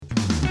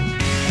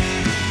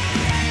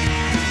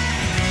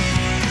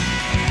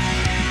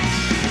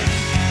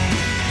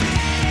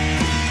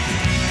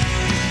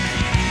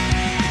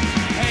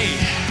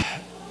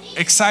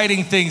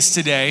exciting things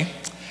today.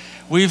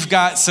 We've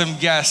got some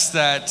guests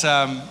that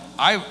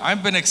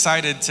I've been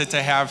excited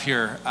to have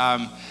here.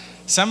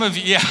 Some of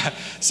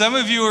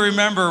you will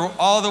remember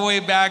all the way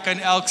back on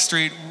Elk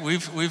Street,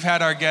 we've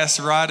had our guests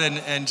Rod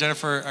and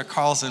Jennifer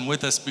Carlson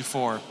with us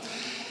before.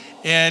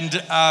 And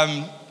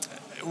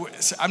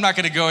I'm not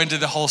going to go into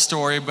the whole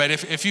story, but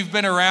if you've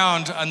been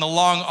around on the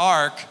long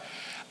arc,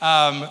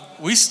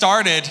 we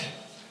started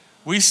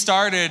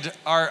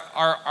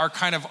our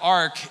kind of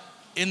arc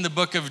in the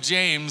book of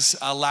James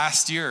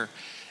last year,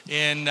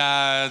 in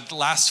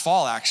last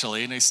fall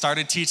actually, and I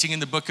started teaching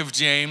in the book of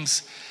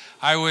James.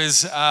 I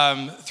was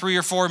 3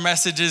 or 4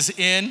 messages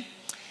in,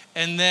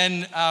 and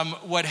then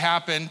what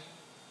happened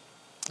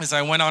is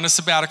I went on a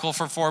sabbatical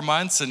for 4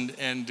 months,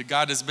 and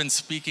God has been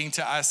speaking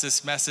to us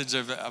this message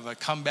of a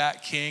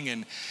comeback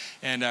king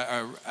and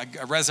a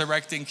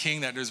resurrecting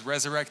king that is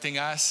resurrecting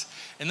us.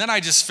 And then I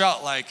just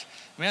felt like,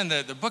 man,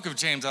 the book of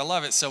James, I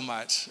love it so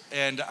much.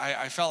 And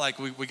I felt like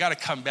we got to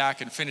come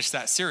back and finish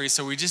that series.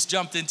 So we just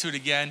jumped into it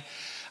again.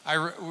 I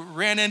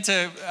ran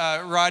into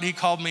Rod. He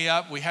called me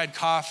up. We had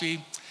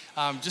coffee,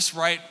 just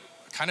right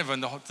kind of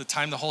on the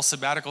time the whole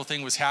sabbatical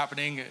thing was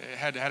happening.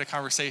 Had a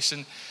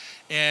conversation.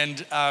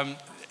 And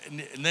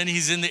then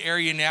he's in the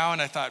area now.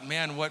 And I thought,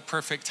 man, what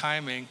perfect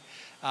timing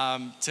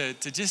to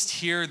just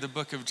hear the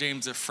book of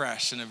James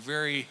afresh in a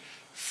very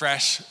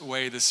fresh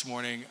way this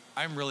morning.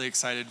 I'm really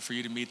excited for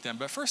you to meet them.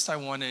 But first, I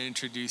want to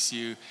introduce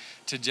you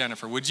to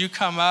Jennifer. Would you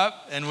come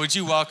up and would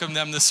you welcome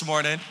them this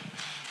morning?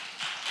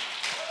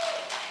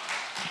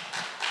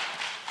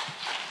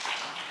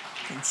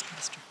 Thanks,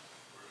 Pastor.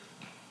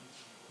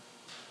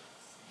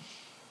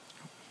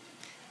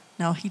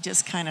 No, he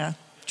just kind of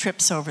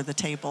trips over the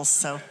tables.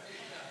 So,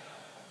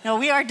 no,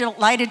 we are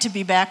delighted to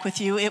be back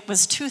with you. It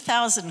was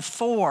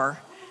 2004,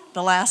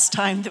 the last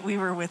time that we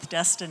were with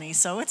Destiny.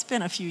 So it's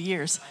been a few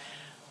years.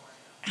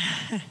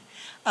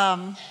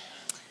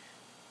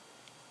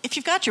 If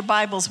you've got your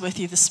Bibles with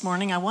you this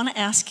morning, I want to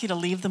ask you to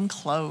leave them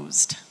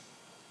closed.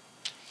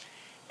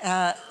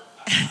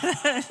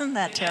 Isn't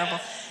that terrible?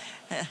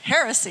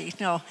 Heresy.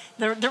 No.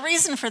 The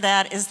reason for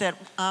that is that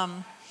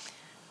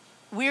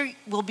we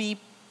will be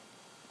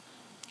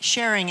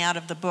sharing out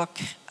of the book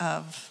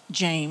of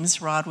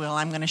James. Rod will.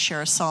 I'm going to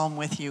share a psalm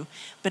with you.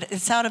 But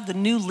it's out of the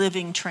New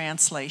Living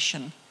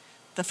Translation,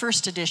 the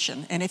first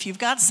edition. And if you've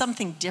got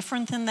something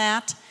different than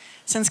that,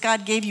 since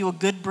God gave you a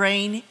good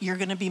brain, you're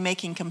going to be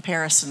making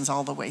comparisons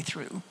all the way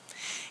through.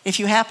 If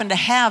you happen to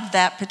have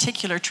that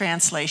particular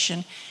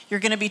translation, you're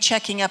going to be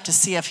checking up to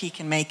see if he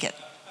can make it.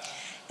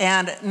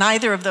 And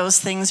neither of those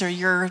things are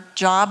your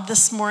job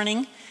this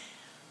morning.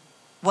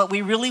 What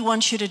we really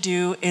want you to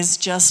do is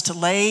just to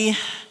lay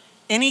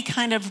any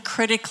kind of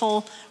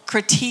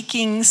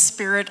critiquing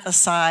spirit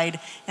aside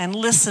and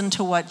listen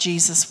to what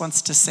Jesus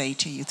wants to say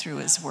to you through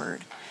his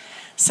word.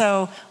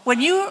 So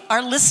when you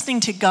are listening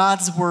to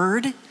God's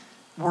word,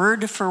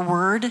 word for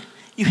word,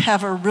 you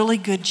have a really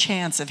good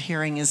chance of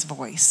hearing his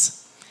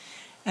voice.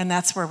 And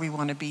that's where we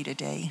want to be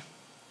today.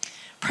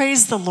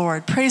 Praise the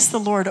Lord,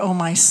 O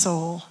my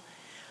soul.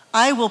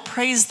 I will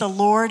praise the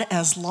Lord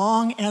as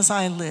long as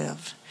I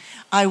live.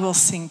 I will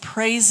sing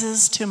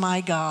praises to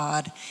my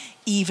God,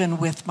 even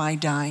with my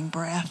dying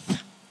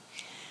breath.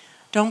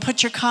 Don't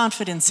put your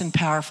confidence in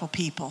powerful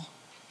people.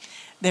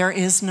 There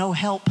is no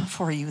help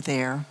for you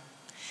there.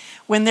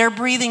 When their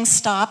breathing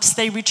stops,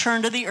 they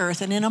return to the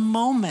earth, and in a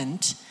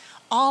moment,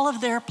 all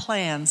of their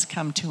plans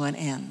come to an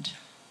end.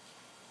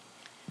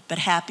 But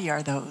happy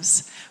are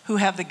those who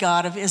have the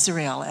God of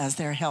Israel as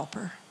their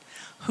helper,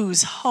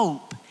 whose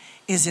hope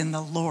is in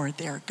the Lord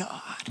their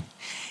God.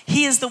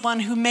 He is the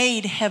one who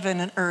made heaven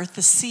and earth,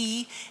 the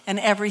sea, and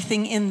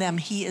everything in them.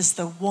 He is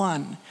the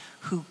one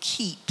who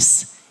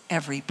keeps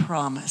every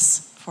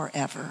promise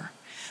forever,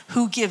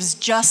 who gives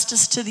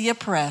justice to the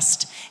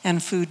oppressed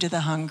and food to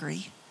the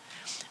hungry.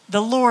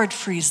 The Lord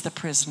frees the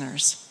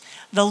prisoners.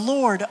 The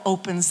Lord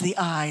opens the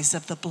eyes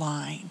of the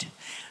blind.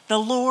 The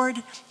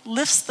Lord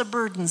lifts the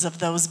burdens of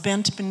those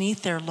bent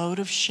beneath their load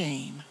of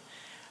shame.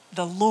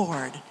 The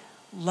Lord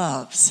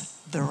loves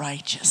the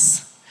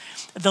righteous.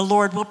 The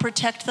Lord will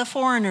protect the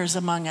foreigners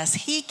among us.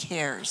 He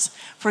cares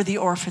for the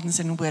orphans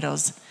and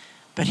widows,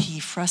 but he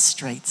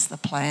frustrates the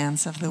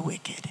plans of the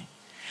wicked.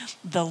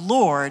 The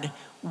Lord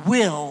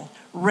will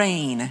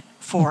reign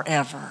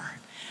forever.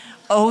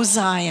 O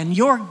Zion,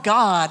 your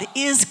God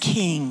is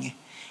king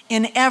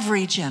in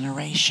every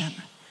generation.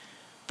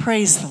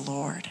 Praise the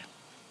Lord.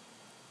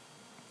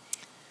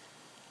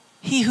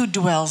 He who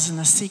dwells in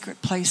the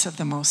secret place of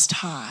the Most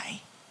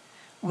High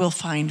will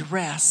find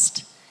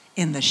rest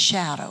in the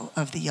shadow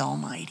of the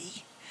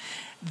Almighty.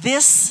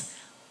 This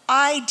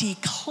I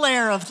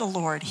declare of the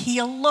Lord. He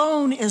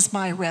alone is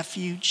my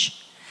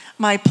refuge,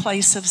 my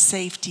place of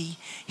safety.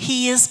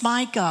 He is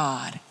my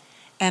God,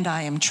 and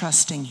I am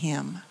trusting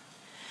him.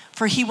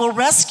 For he will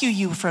rescue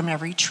you from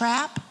every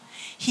trap.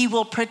 He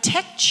will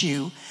protect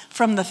you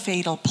from the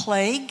fatal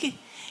plague.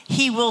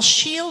 He will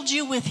shield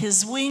you with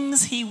his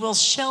wings. He will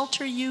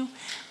shelter you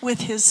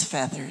with his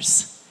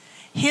feathers.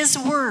 His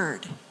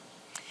word,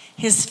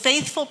 his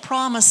faithful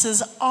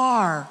promises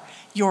are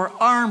your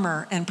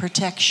armor and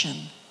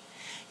protection.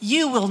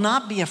 You will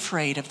not be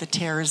afraid of the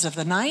terrors of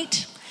the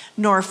night,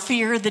 nor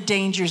fear the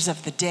dangers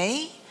of the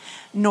day,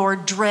 nor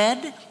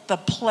dread the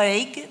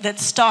plague that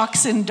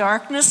stalks in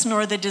darkness,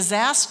 nor the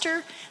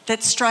disaster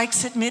that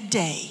strikes at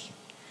midday.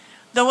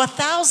 Though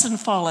 1,000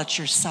 fall at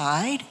your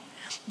side,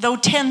 though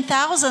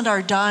 10,000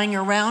 are dying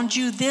around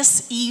you,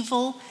 this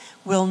evil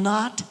will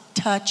not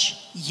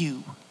touch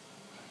you.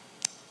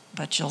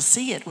 But you'll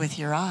see it with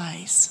your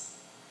eyes.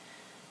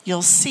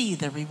 You'll see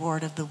the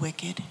reward of the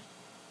wicked.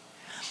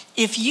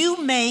 If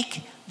you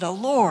make the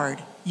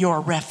Lord your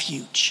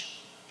refuge,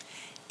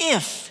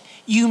 if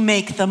you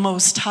make the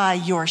Most High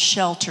your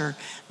shelter,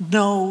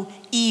 no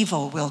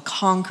evil will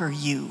conquer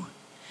you.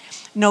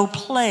 No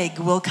plague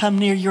will come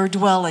near your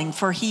dwelling,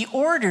 for he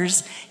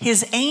orders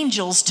his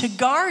angels to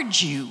guard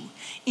you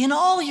in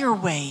all your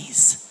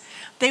ways.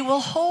 They will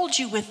hold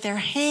you with their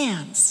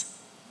hands.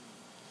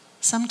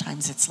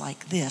 Sometimes it's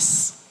like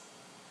this,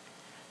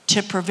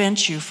 to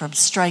prevent you from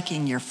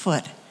striking your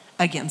foot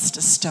against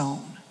a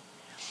stone.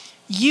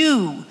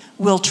 You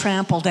will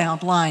trample down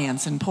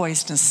lions and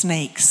poisonous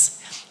snakes.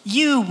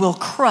 You will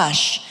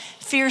crush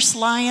fierce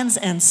lions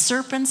and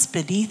serpents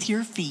beneath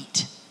your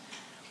feet.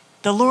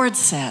 The Lord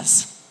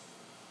says,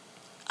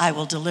 I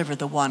will deliver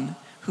the one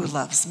who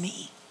loves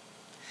me.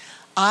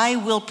 I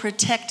will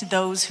protect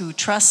those who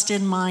trust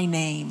in my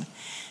name.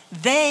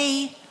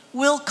 They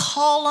will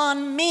call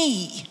on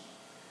me,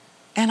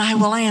 and I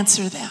will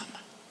answer them.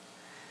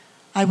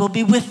 I will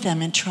be with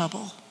them in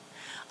trouble.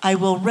 I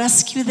will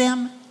rescue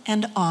them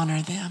and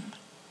honor them.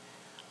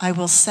 I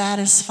will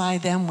satisfy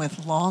them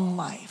with long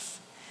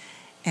life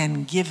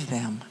and give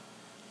them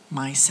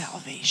my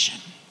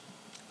salvation.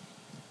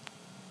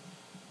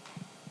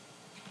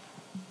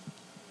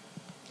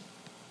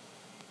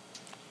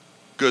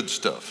 Good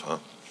stuff, huh?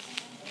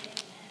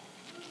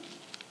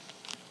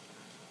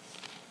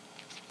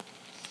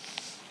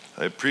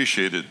 I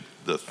appreciated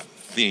the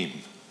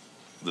theme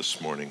this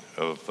morning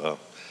of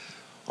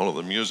all of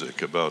the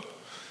music about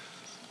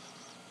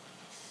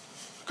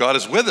God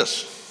is with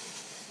us.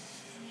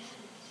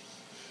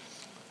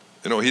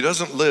 You know, he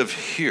doesn't live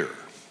here.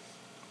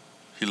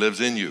 He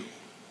lives in you.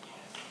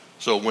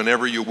 So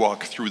whenever you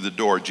walk through the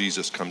door,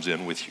 Jesus comes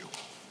in with you.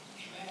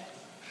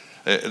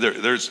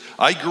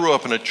 I grew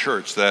up in a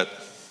church that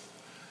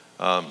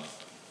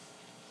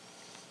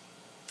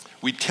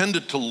we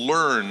tended to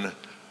learn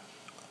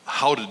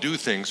how to do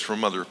things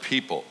from other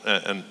people.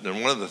 And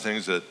one of the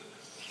things that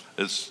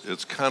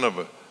it's kind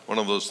of one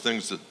of those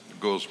things that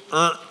goes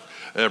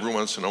every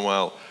once in a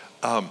while.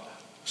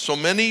 So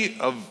many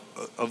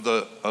of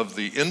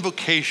the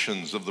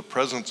invocations of the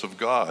presence of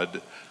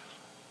God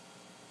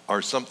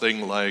are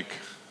something like,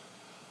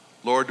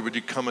 Lord, would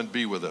you come and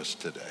be with us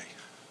today?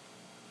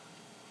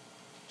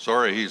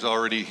 Sorry, he's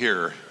already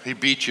here. He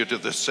beat you to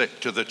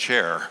the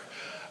chair.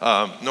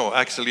 No,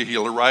 actually, he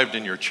arrived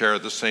in your chair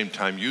at the same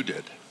time you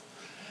did.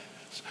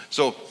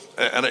 So,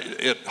 and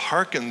it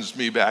harkens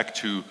me back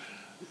to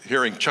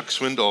hearing Chuck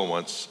Swindoll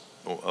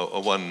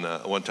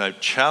one time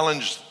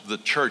challenge the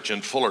church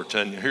in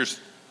Fullerton. Here's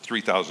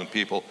 3,000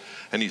 people.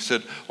 And he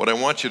said, what I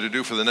want you to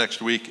do for the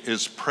next week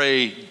is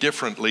pray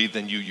differently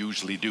than you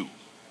usually do.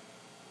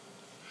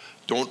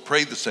 Don't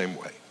pray the same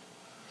way.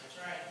 That's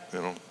right.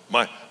 You know,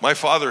 my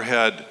father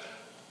had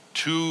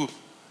two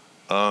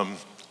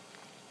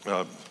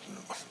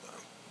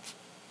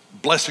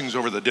blessings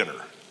over the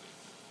dinner.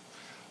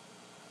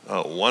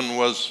 One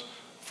was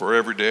for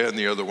every day and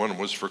the other one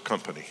was for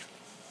company.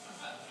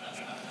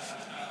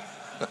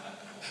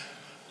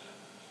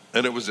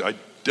 And it was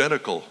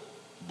identical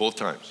both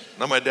times.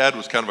 Now my dad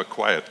was kind of a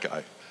quiet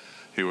guy.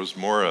 He was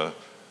more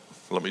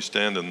let me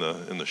stand in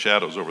the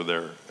shadows over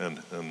there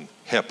and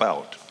help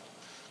out.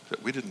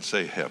 We didn't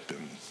say help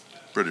in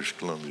British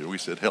Columbia. We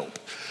said help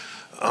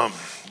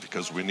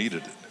because we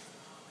needed it.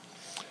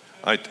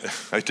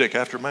 I take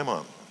after my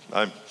mom.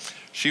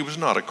 She was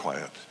not a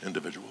quiet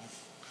individual.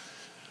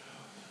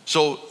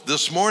 So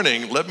this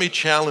morning, let me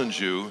challenge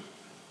you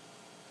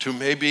to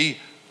maybe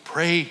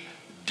pray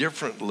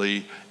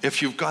differently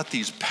if you've got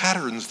these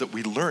patterns that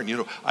we learn. You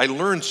know, I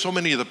learned so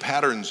many of the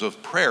patterns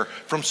of prayer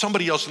from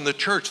somebody else in the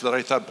church that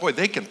I thought, boy,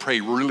 they can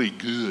pray really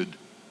good.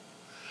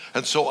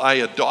 And so I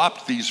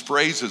adopt these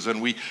phrases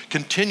and we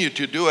continue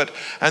to do it.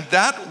 And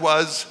that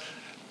was,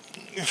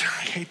 I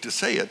hate to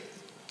say it,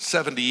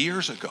 70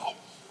 years ago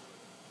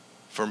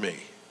for me.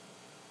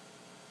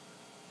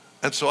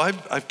 And so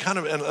I've kind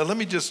of, and let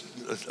me just,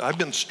 I've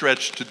been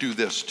stretched to do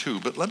this too,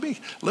 but let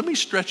me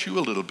stretch you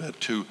a little bit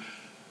to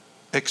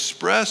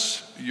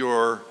express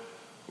your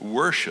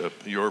worship,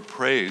 your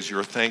praise,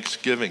 your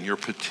thanksgiving, your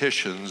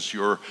petitions,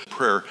 your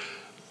prayer.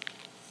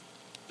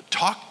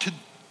 Talk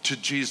to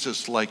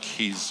Jesus like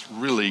he's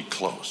really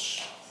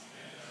close.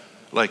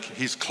 Like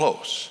he's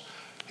close.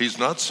 He's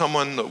not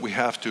someone that we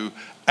have to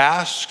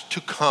ask to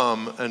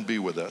come and be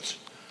with us,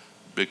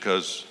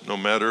 because no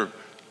matter,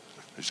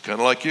 it's kind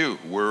of like you.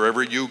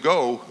 Wherever you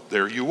go,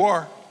 there you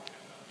are.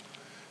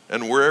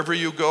 And wherever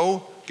you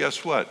go,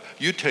 guess what?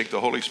 You take the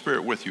Holy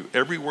Spirit with you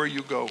everywhere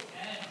you go.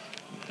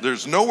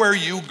 There's nowhere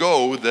you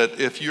go that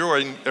if you are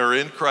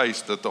in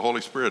Christ that the Holy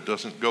Spirit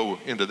doesn't go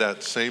into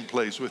that same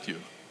place with you.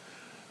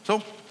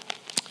 So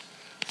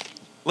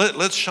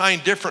let's shine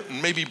different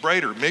and maybe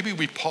brighter. Maybe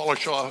we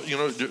polish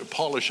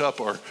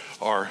up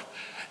our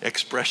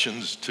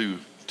expressions to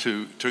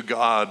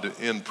God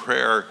in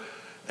prayer,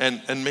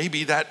 and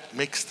maybe that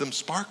makes them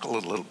sparkle a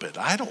little bit.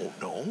 I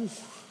don't know.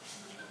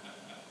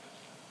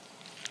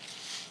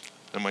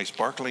 Am I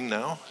sparkling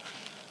now?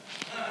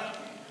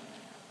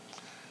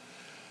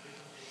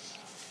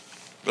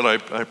 But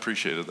I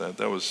appreciated that.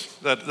 That was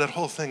that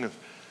whole thing of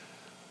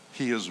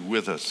He is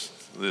with us.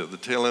 The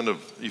tail end of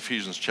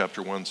Ephesians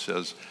chapter 1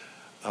 says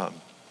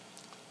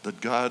that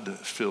God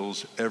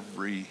fills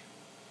every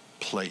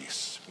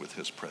place with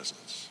His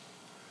presence.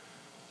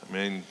 I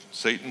mean,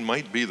 Satan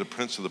might be the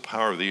prince of the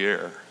power of the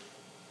air,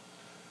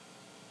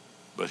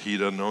 but he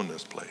doesn't own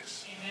this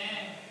place.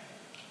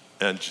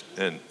 Amen.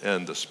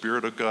 And the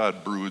Spirit of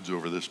God broods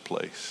over this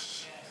place.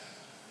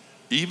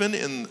 Even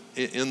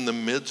in the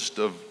midst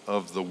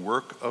of the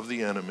work of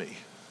the enemy.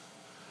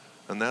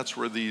 And that's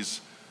where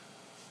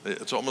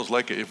it's almost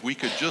like if we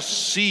could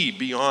just see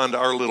beyond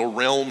our little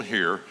realm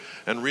here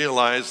and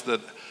realize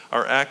that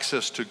our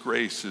access to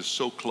grace is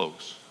so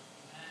close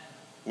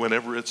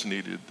whenever it's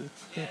needed.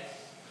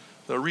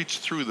 They'll reach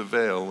through the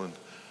veil and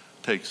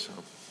take some.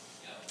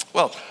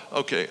 Well,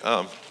 okay,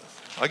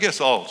 I guess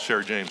I'll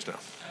share James now.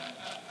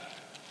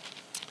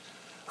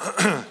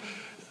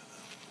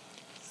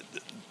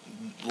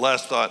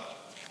 Last thought,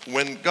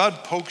 when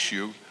God pokes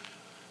you,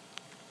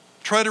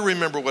 try to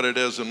remember what it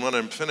is, and when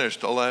I'm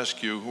finished, I'll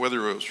ask you,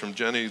 whether it was from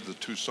Jenny, the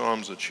 2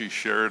 Psalms that she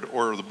shared,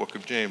 or the book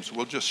of James,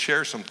 we'll just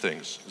share some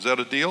things. Is that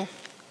a deal?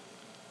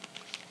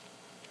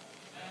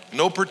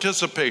 No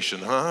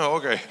participation, huh?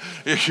 Okay.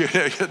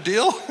 A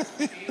deal?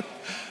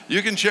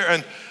 You can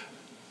share,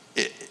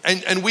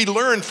 and we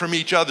learn from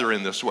each other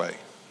in this way.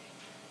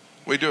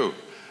 We do.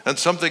 And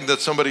something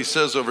that somebody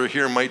says over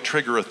here might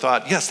trigger a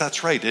thought. Yes,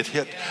 that's right.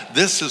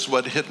 This is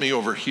what hit me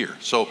over here.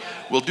 So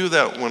we'll do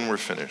that when we're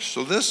finished.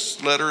 So this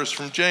letter is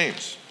from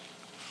James,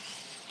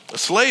 a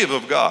slave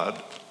of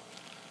God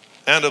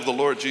and of the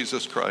Lord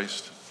Jesus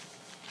Christ.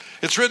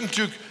 It's written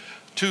to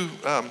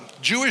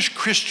Jewish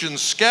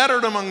Christians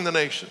scattered among the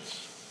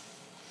nations.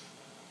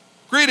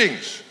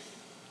 Greetings.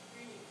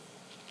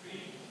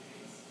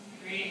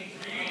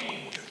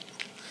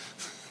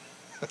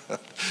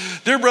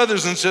 Dear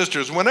brothers and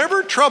sisters,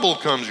 whenever trouble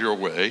comes your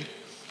way,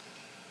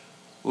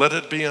 let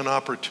it be an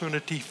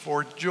opportunity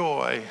for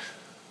joy.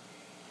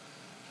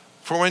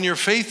 For when your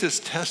faith is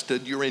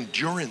tested, your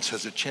endurance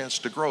has a chance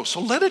to grow. So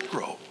let it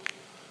grow.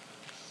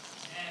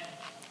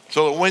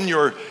 So that when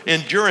your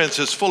endurance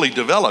is fully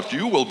developed,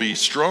 you will be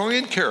strong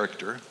in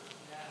character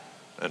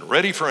and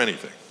ready for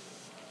anything.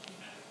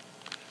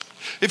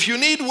 If you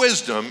need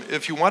wisdom,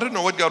 if you want to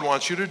know what God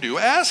wants you to do,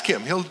 ask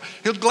Him.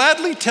 He'll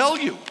gladly tell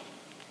you.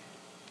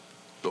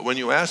 But when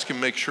you ask Him,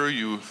 make sure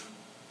you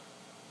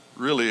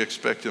really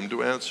expect Him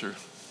to answer.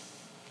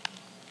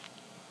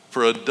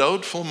 For a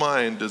doubtful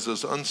mind is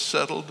as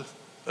unsettled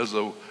as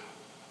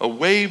a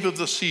wave of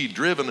the sea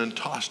driven and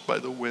tossed by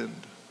the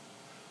wind.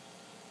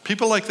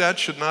 People like that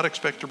should not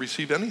expect to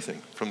receive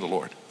anything from the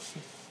Lord.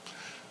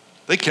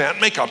 They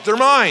can't make up their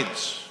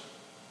minds.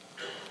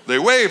 They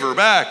waver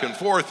back and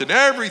forth in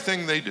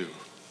everything they do.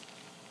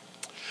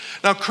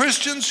 Now,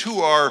 Christians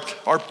who are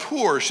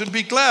poor should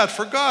be glad,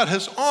 for God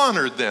has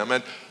honored them.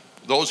 And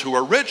those who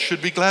are rich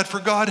should be glad, for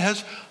God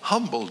has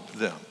humbled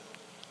them.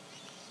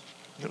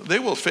 You know, they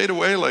will fade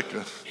away like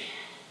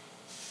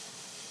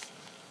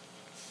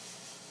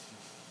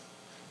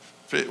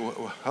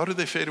how do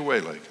they fade away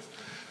like?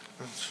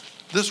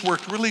 This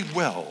worked really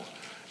well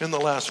in the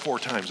last 4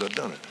 times I've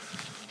done it.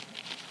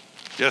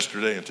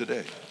 Yesterday and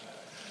today.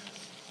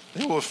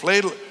 They will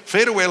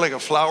fade away like a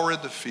flower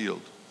in the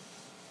field.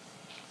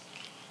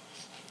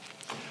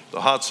 The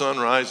hot sun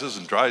rises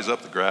and dries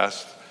up the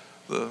grass.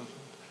 The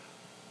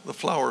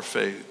flower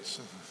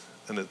fades,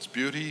 and its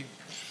beauty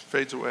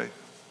fades away.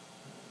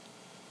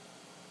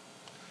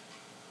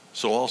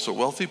 So also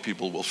wealthy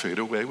people will fade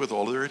away with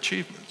all their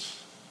achievements.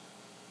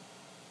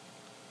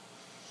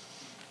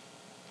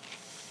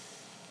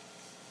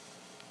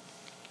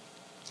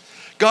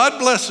 God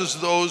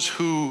blesses those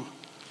who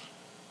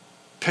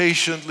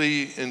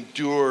patiently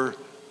endure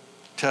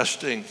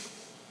testing.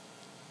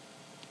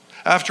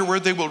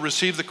 Afterward, they will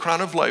receive the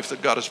crown of life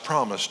that God has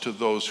promised to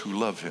those who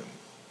love Him.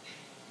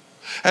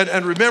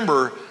 And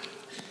remember,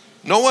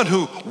 no one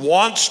who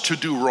wants to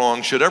do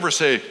wrong should ever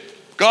say,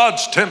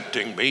 God's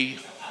tempting me.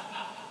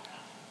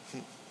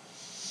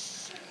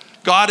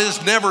 God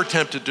is never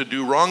tempted to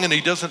do wrong, and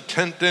He doesn't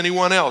tempt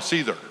anyone else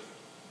either.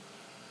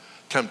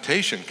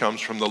 Temptation comes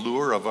from the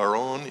lure of our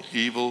own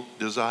evil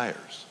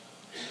desires.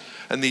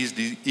 And these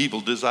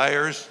evil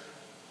desires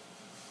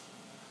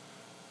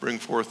bring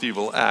forth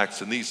evil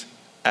acts, and these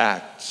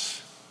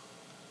acts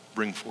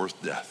bring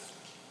forth death.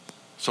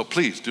 So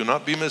please do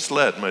not be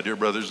misled, my dear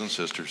brothers and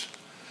sisters.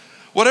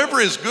 Whatever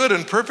is good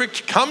and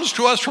perfect comes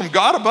to us from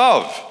God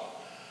above,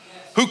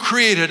 who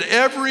created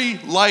every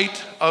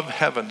light of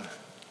heaven.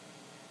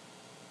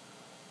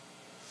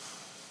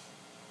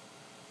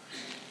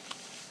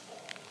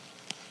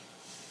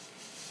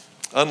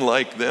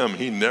 Unlike them,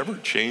 he never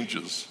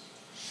changes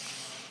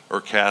or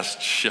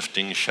casts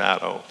shifting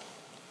shadow.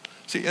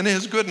 See, in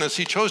his goodness,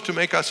 he chose to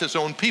make us his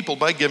own people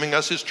by giving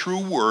us his true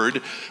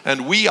word,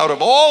 and we, out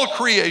of all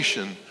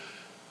creation,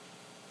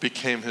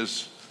 became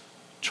his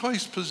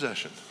choice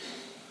possession.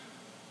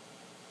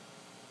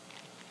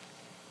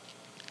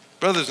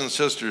 Brothers and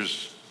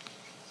sisters,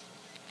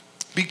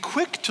 be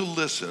quick to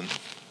listen,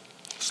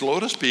 slow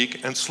to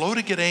speak, and slow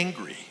to get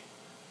angry.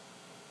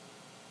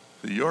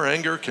 Your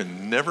anger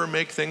can never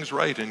make things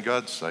right in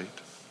God's sight.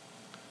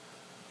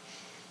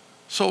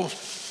 So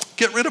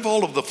get rid of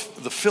all of the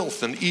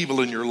filth and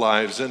evil in your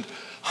lives and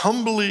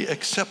humbly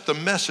accept the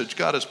message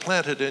God has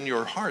planted in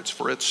your hearts,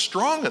 for it's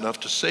strong enough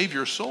to save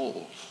your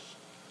souls.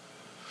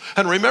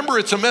 And remember,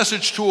 it's a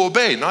message to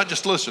obey, not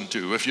just listen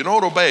to. If you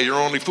don't obey, you're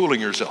only fooling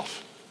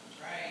yourself.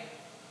 Right.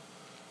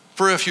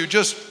 For if you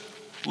just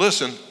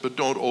listen but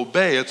don't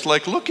obey, it's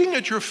like looking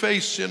at your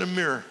face in a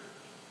mirror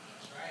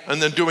and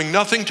then doing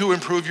nothing to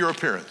improve your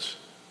appearance.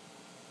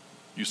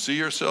 You see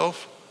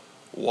yourself,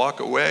 walk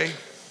away,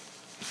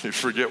 you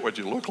forget what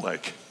you look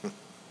like.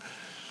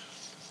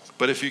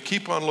 But if you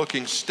keep on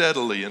looking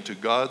steadily into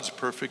God's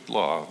perfect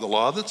law, the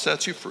law that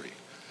sets you free,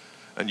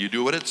 and you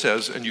do what it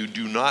says, and you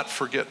do not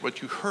forget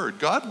what you heard,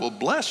 God will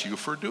bless you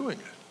for doing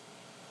it.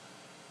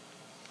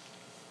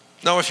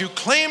 Now, if you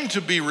claim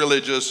to be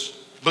religious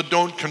but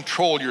don't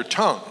control your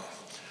tongue,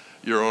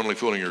 you're only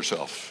fooling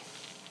yourself.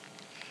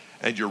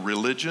 And your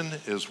religion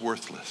is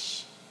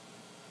worthless.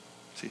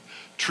 See,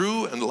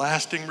 true and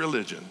lasting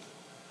religion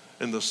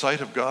in the sight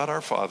of God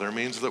our Father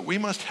means that we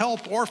must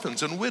help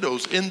orphans and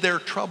widows in their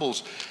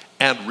troubles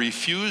and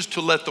refuse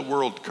to let the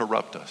world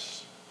corrupt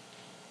us.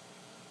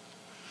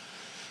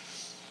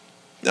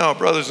 Now,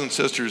 brothers and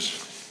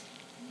sisters,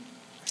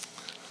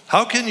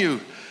 how can you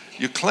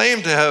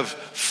claim to have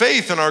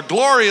faith in our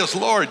glorious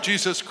Lord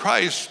Jesus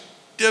Christ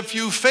if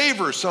you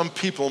favor some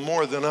people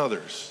more than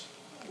others?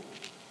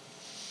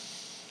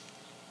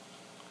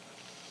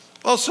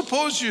 Well,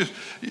 suppose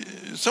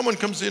someone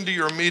comes into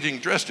your meeting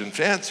dressed in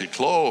fancy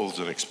clothes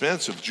and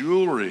expensive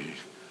jewelry,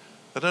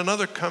 and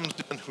another comes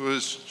in who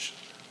is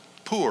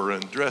poor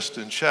and dressed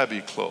in shabby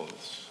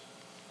clothes.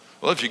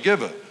 Well, if you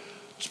give a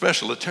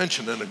special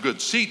attention and a good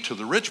seat to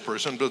the rich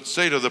person, but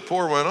say to the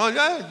poor one, oh,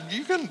 yeah,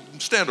 you can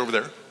stand over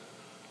there.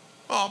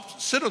 Oh,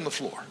 sit on the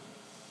floor.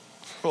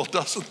 Well,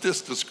 doesn't this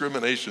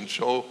discrimination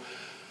show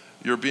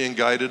you're being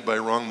guided by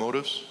wrong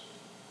motives?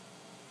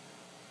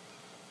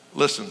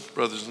 Listen,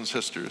 brothers and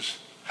sisters,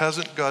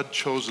 hasn't God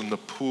chosen the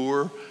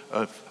poor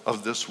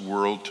of this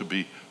world to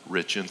be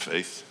rich in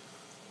faith?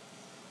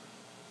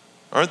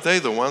 Aren't they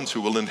the ones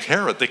who will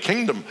inherit the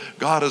kingdom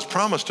God has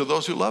promised to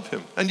those who love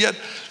him? And yet,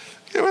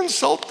 you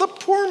insult the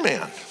poor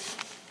man.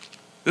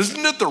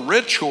 Isn't it the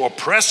rich who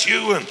oppress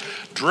you and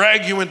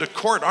drag you into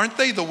court? Aren't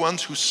they the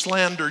ones who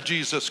slander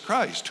Jesus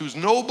Christ, whose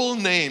noble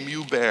name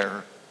you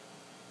bear?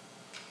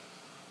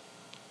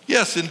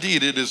 Yes,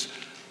 indeed, it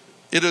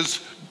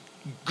is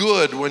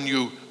good when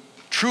you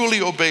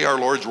truly obey our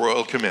Lord's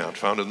royal command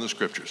found in the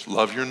scriptures.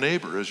 Love your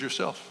neighbor as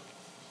yourself.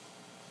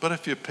 But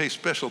if you pay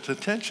special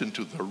attention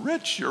to the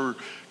rich, you're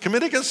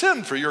committing a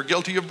sin, for you're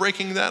guilty of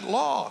breaking that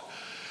law.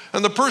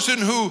 And the person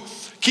who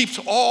keeps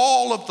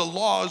all of the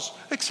laws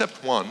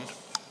except one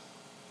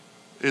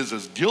is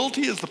as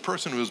guilty as the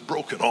person who has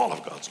broken all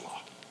of God's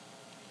law.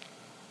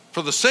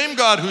 For the same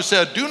God who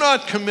said, do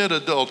not commit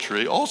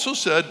adultery, also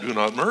said, do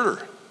not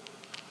murder.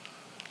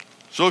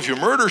 So if you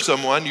murder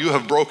someone, you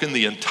have broken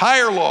the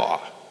entire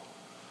law,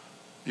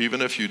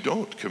 even if you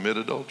don't commit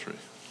adultery.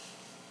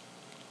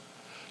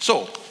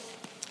 So,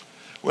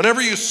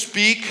 whenever you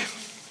speak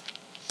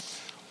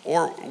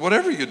or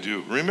whatever you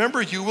do,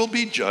 remember you will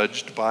be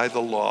judged by the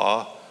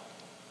law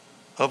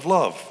of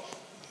love,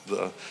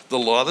 the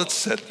law that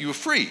set you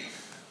free.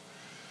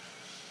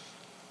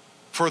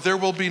 For there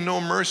will be no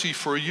mercy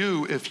for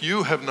you if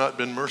you have not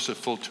been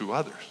merciful to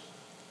others.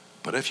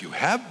 But if you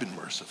have been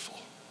merciful,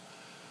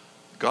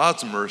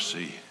 God's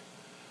mercy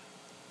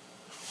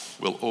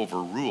will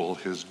overrule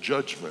his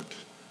judgment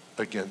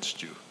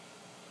against you.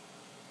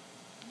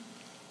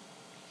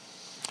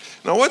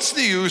 Now, what's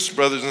the use,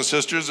 brothers and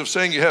sisters, of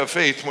saying you have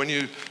faith when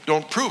you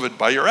don't prove it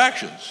by your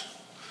actions?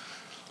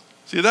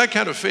 See, that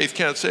kind of faith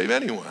can't save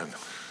anyone.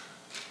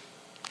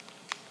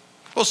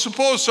 Well,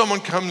 suppose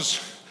someone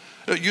comes,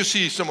 you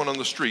see someone on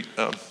the street,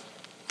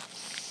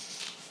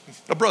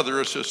 a brother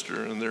or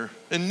sister, and they're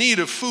in need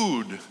of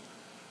food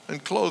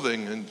and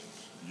clothing, and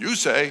you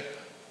say,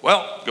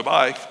 well,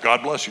 goodbye,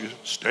 God bless you,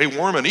 stay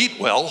warm and eat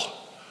well,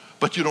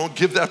 but you don't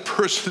give that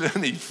person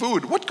any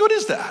food. What good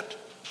is that?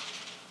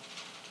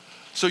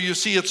 So you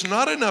see, it's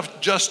not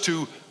enough just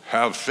to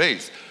have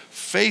faith.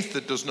 Faith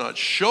that does not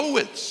show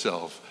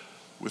itself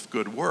with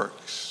good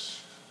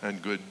works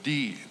and good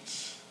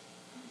deeds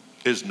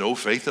is no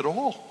faith at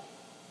all.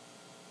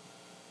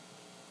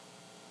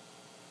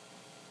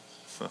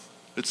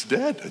 It's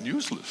dead and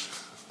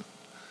useless.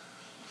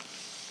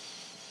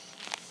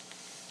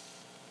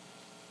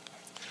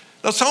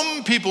 Now,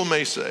 some people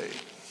may say,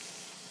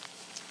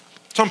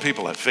 some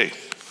people have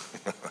faith.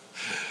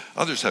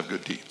 Others have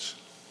good deeds.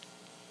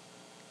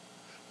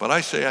 But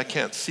I say I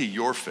can't see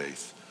your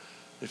faith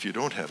if you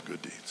don't have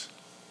good deeds.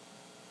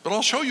 But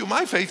I'll show you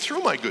my faith through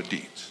my good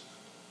deeds.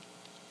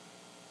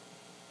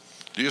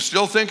 Do you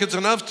still think it's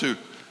enough to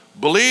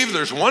believe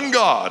there's one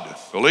God?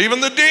 Believe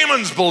even the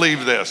demons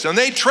believe this, and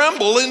they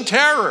tremble in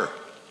terror.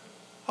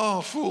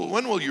 Oh, fool,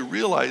 when will you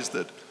realize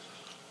that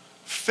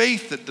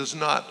faith that does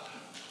not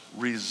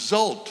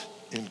result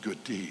in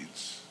good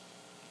deeds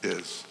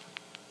is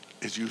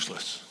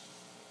useless?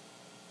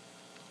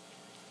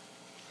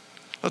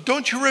 Now,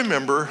 don't you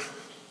remember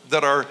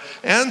that our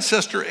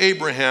ancestor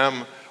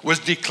Abraham was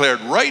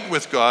declared right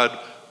with God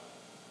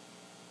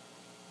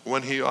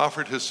when he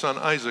offered his son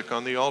Isaac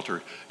on the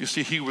altar? You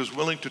see, he was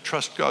willing to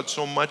trust God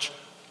so much,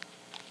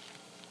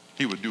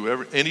 he would do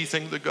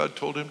anything that God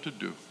told him to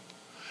do.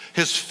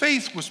 His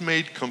faith was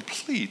made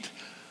complete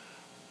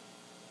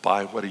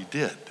by what he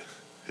did,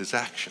 his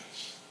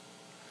actions.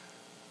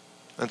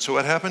 And so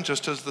it happened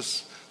just as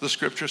the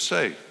scriptures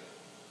say.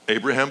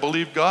 Abraham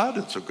believed God,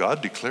 and so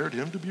God declared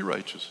him to be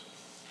righteous.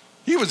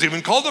 He was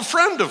even called a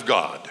friend of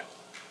God.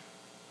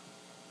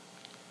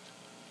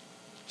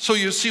 So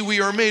you see,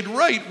 we are made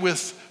right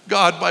with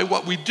God by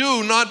what we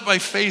do, not by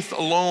faith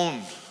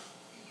alone.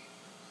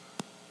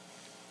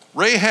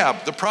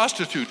 Rahab, the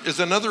prostitute, is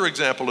another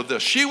example of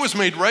this. She was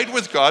made right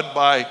with God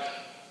by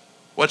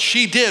what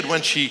she did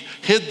when she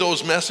hid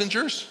those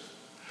messengers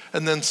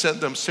and then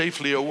sent them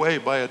safely away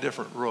by a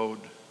different road.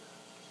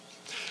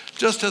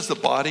 Just as the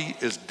body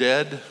is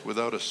dead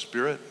without a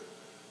spirit,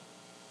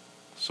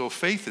 so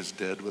faith is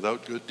dead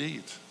without good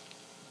deeds.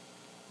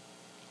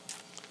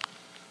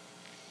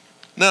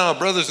 Now,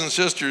 brothers and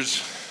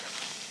sisters,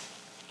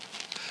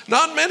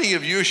 not many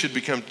of you should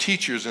become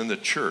teachers in the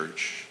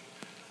church,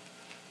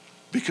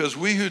 because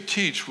we who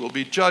teach will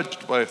be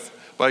judged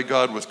by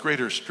God with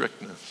greater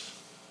strictness.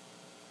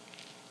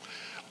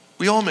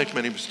 We all make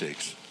many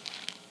mistakes.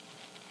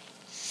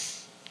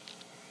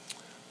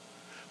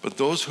 But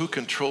those who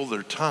control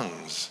their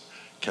tongues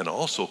can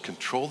also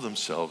control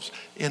themselves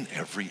in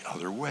every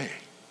other way.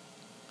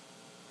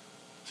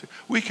 See,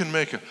 we can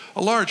make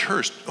a large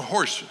horse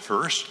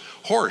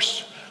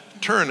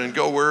turn and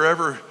go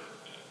wherever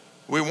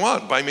we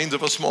want by means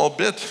of a small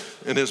bit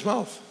in his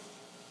mouth.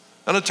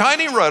 And a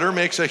tiny rudder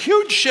makes a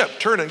huge ship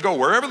turn and go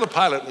wherever the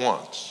pilot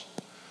wants,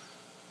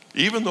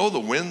 even though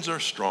the winds are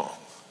strong.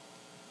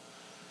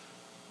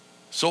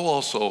 So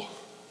also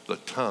the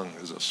tongue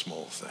is a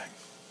small thing.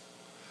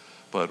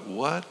 But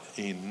what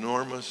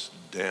enormous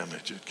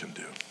damage it can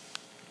do.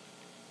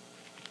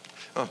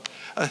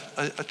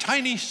 A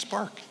tiny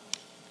spark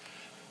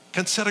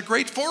can set a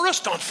great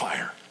forest on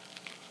fire.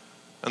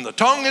 And the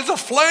tongue is a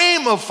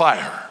flame of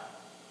fire.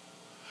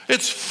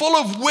 It's full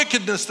of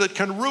wickedness that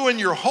can ruin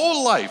your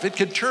whole life. It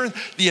can turn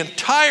the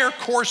entire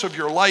course of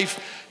your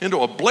life into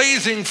a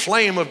blazing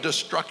flame of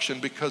destruction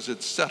because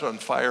it's set on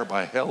fire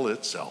by hell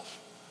itself.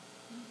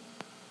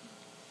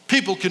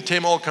 People can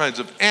tame all kinds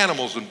of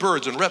animals and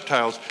birds and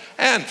reptiles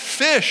and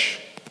fish,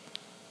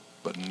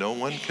 but no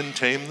one can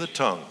tame the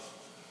tongue.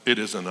 It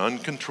is an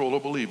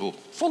uncontrollable evil,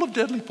 full of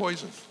deadly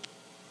poison.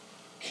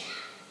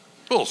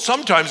 Well,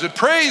 sometimes it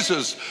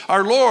praises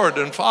our Lord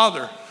and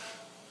Father,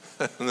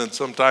 and then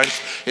sometimes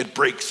it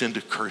breaks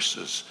into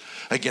curses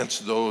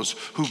against those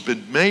who've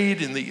been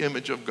made in the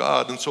image of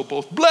God. And so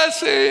both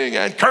blessing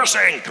and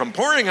cursing come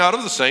pouring out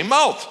of the same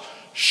mouth.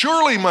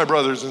 Surely, my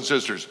brothers and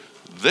sisters,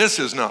 this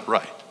is not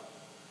right.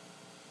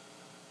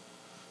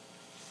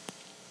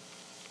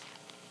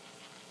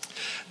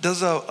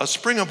 Does a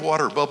spring of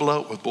water bubble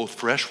out with both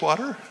fresh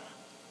water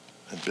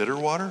and bitter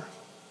water?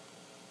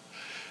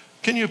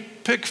 Can you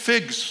pick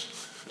figs,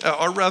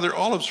 or rather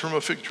olives from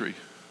a fig tree?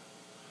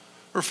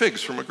 Or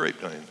figs from a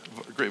grapevine?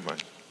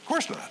 Of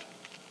course not.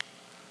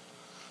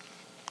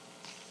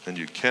 And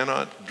you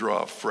cannot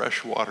draw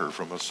fresh water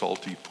from a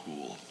salty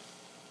pool.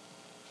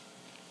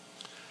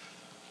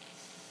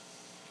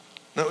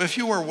 Now, if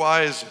you are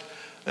wise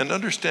and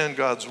understand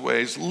God's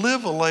ways,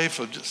 live a life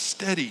of just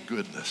steady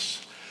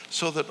goodness,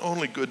 so that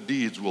only good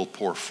deeds will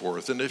pour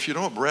forth. And if you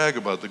don't brag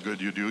about the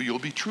good you do, you'll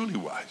be truly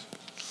wise.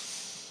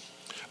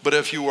 But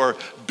if you are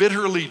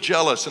bitterly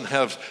jealous and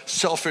have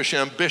selfish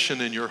ambition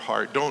in your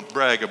heart, don't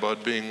brag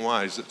about being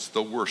wise. It's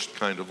the worst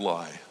kind of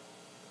lie.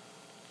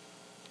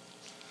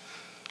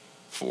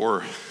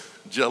 For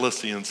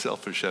jealousy and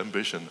selfish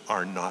ambition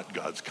are not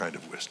God's kind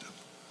of wisdom.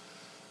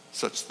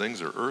 Such things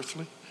are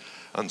earthly,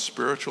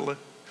 unspiritual,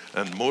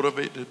 and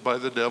motivated by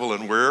the devil.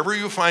 And wherever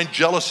you find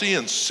jealousy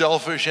and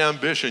selfish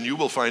ambition, you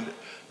will find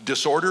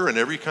disorder and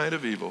every kind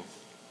of evil.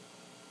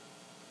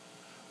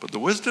 But the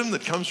wisdom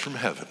that comes from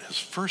heaven is,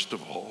 first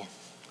of all,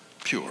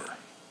 pure.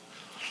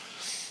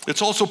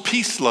 It's also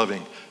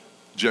peace-loving,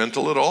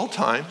 gentle at all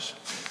times,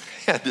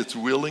 and it's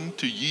willing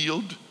to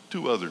yield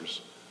to others.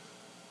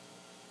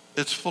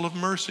 It's full of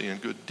mercy and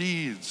good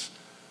deeds.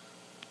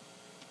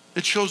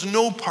 It shows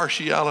no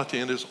partiality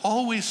and is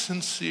always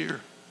sincere.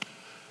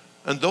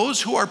 And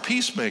those who are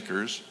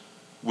peacemakers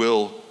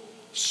will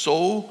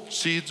sow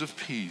seeds of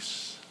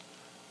peace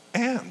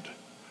and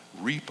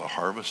reap a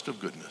harvest of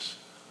goodness.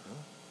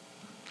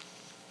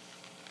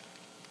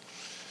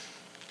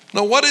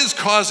 Now, what is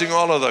causing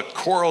all of the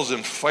quarrels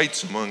and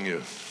fights among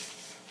you?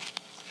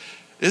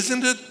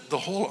 Isn't it the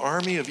whole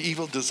army of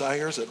evil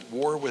desires at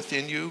war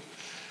within you?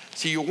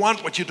 See, you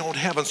want what you don't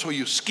have, and so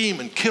you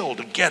scheme and kill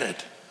to get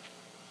it.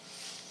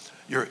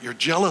 You're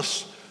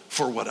jealous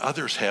for what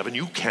others have, and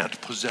you can't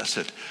possess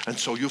it. And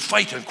so you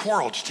fight and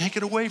quarrel to take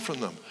it away from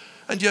them.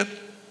 And yet,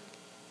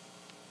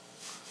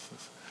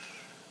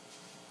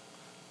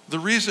 the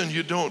reason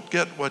you don't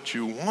get what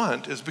you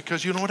want is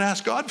because you don't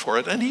ask God for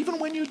it. And even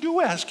when you do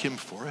ask him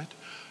for it,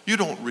 you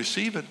don't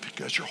receive it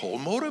because your whole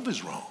motive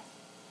is wrong.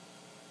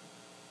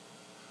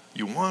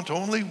 You want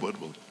only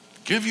what will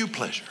give you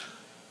pleasure.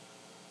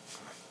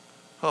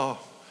 Oh,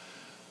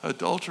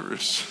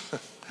 adulterers.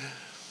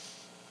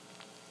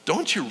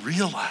 Don't you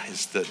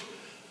realize that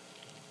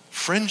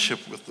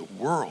friendship with the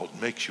world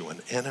makes you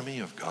an enemy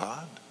of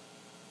God?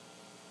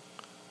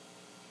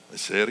 I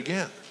say it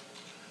again.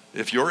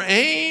 If your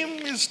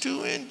aim is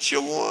to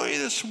enjoy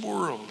this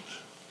world,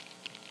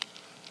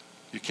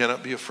 you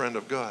cannot be a friend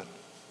of God.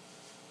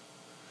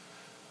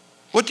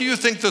 What do you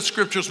think the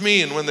scriptures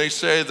mean when they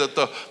say that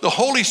the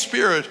Holy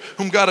Spirit,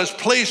 whom God has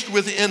placed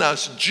within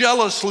us,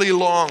 jealously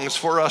longs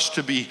for us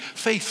to be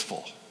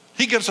faithful?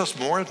 He gives us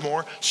more and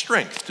more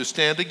strength to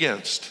stand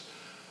against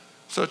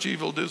such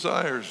evil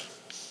desires.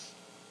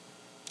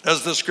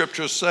 As the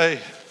scriptures say,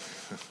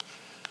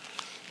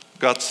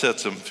 God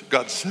sets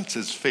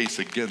his face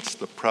against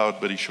the proud,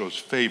 but he shows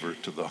favor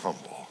to the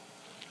humble.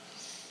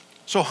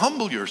 So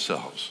humble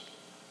yourselves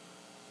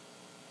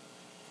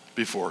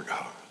before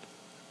God.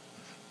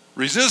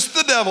 Resist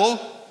the devil,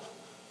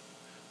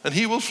 and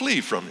he will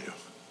flee from you.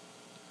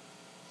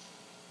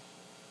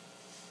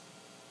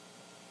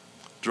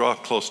 Draw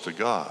close to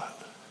God.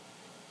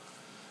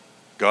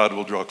 God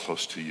will draw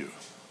close to you.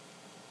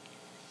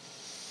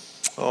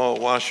 Oh,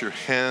 wash your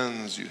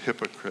hands, you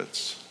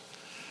hypocrites.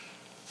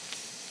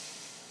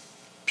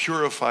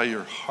 Purify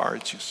your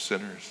hearts, you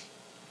sinners.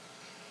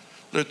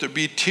 Let there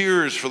be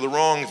tears for the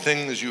wrong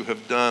things you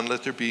have done.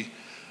 Let there be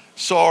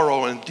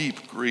sorrow and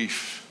deep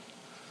grief.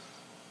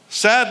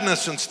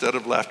 Sadness instead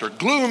of laughter.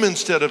 Gloom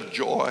instead of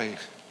joy.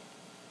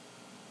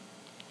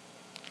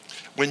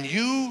 When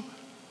you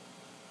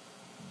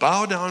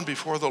bow down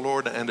before the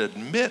Lord and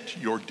admit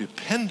your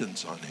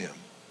dependence on him,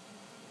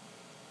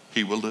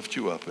 he will lift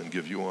you up and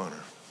give you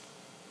honor.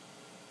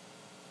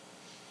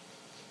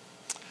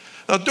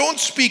 Now, don't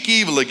speak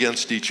evil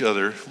against each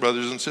other,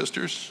 brothers and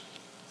sisters.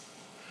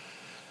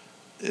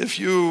 If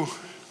you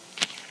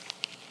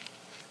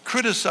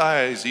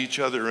criticize each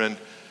other and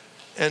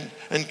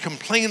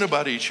complain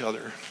about each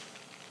other,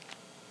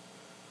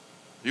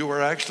 you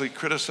are actually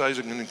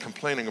criticizing and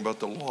complaining about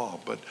the law,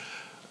 but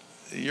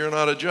you're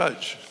not a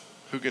judge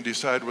who can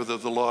decide whether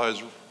the law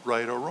is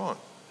right or wrong.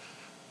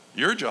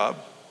 Your job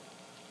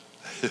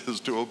is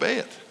to obey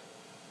it.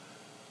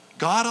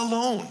 God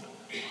alone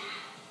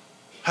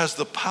has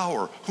the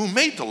power, who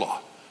made the law,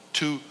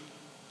 to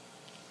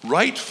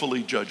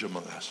rightfully judge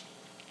among us.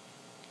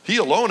 He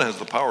alone has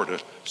the power to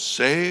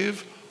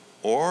save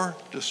or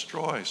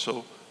destroy.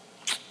 So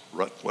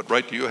what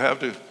right do you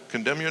have to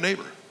condemn your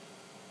neighbor?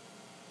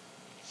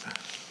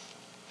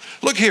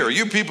 Look here,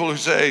 you people who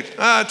say,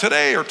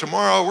 today or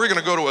tomorrow we're going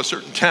to go to a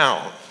certain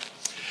town.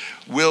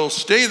 We'll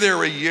stay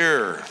there a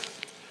year.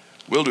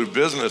 We'll do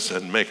business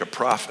and make a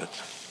profit.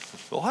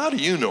 Well, how do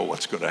you know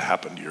what's going to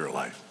happen to your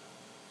life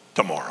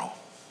tomorrow?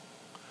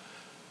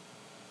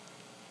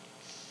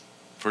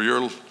 For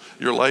your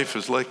life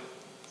is like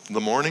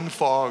the morning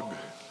fog.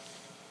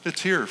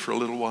 It's here for a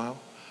little while,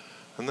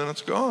 and then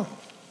it's gone.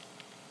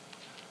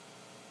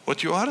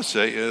 What you ought to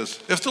say is,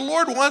 if the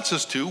Lord wants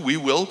us to, we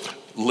will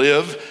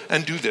live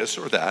and do this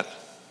or that.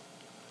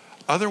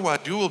 Otherwise,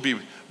 you will be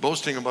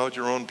boasting about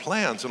your own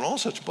plans, and all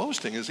such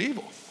boasting is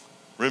evil.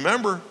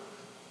 Remember,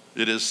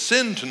 it is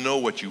sin to know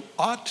what you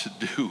ought to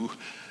do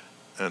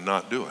and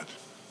not do it.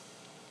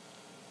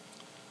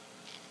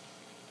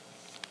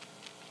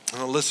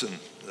 Now listen,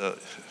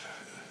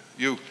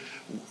 you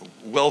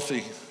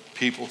wealthy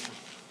people,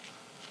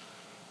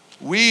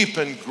 weep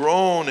and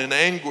groan in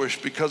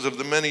anguish because of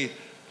the many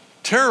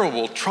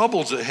terrible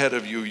troubles ahead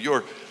of you.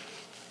 Your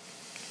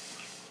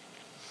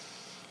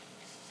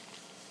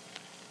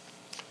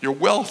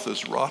wealth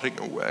is rotting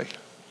away.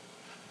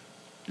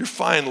 Your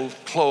fine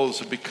clothes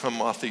have become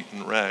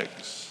moth-eaten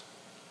rags.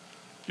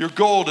 Your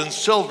gold and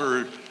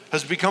silver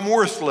has become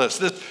worthless.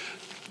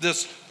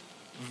 This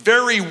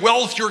very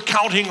wealth you're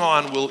counting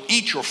on will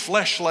eat your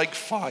flesh like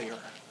fire.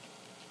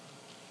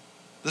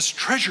 This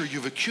treasure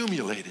you've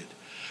accumulated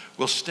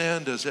will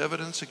stand as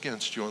evidence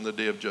against you on the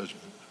day of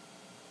judgment.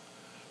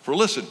 For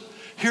listen,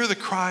 hear the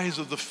cries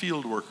of the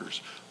field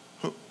workers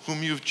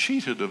whom you've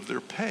cheated of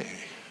their pay.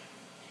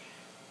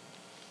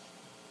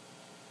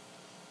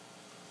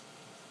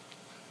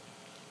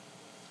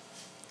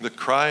 The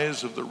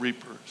cries of the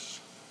reapers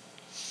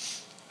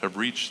have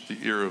reached the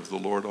ear of the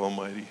Lord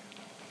Almighty.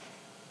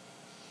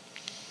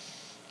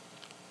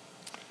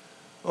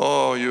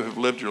 Oh, you have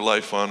lived your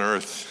life on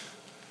earth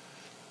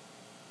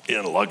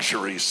in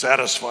luxury,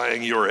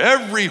 satisfying your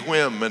every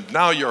whim, and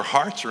now your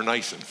hearts are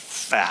nice and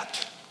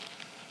fat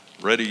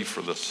ready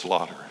for the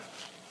slaughter.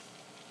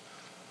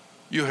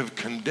 You have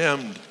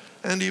condemned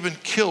and even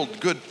killed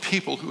good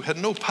people who had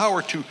no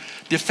power to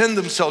defend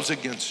themselves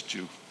against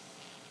you.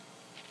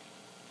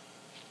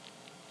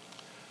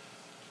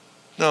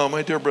 Now,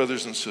 my dear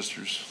brothers and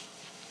sisters,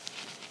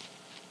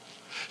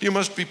 you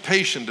must be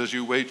patient as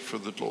you wait for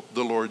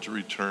the Lord's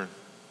return.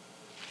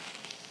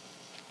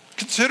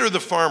 Consider the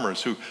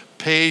farmers who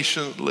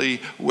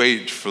patiently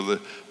wait for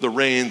the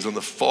rains in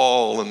the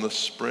fall and the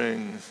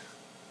spring.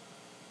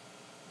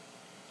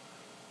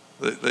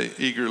 They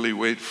eagerly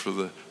wait for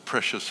the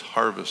precious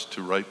harvest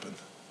to ripen.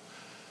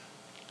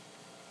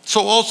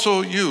 So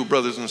also you,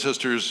 brothers and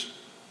sisters,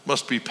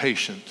 must be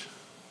patient.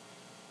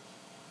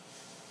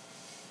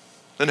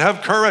 And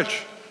have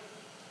courage,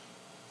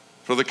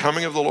 for the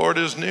coming of the Lord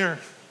is near.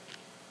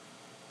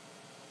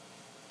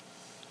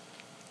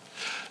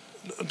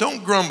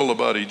 Don't grumble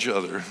about each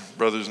other,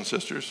 brothers and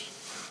sisters,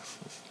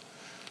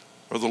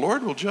 or the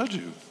Lord will judge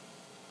you.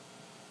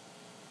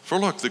 For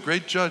look, the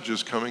great judge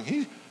is coming.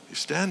 He's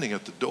standing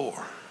at the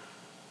door.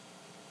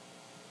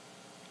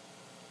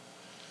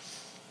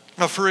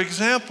 Now, for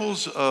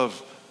examples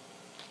of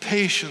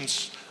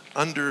patience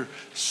under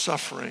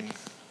suffering,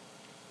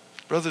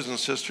 brothers and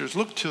sisters,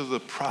 look to the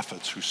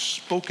prophets who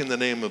spoke in the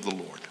name of the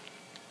Lord.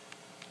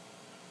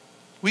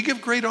 We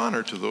give great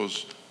honor to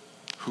those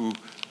who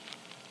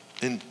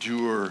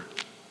endure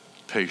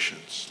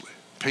patiently.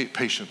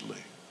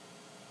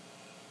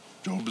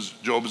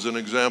 Job is an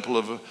example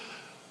of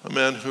a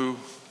man who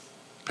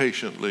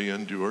patiently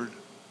endured.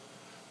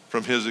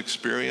 From his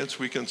experience,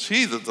 we can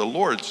see that the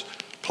Lord's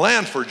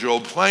plan for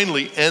Job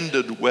finally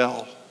ended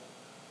well,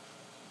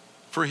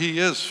 for he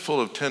is full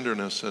of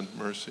tenderness and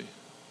mercy.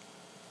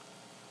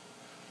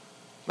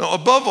 Now,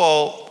 above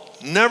all,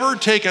 never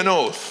take an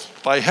oath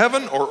by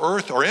heaven or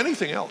earth or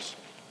anything else.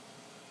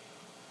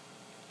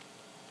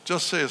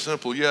 Just say a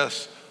simple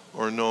yes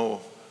or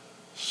no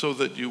so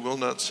that you will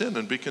not sin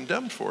and be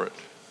condemned for it.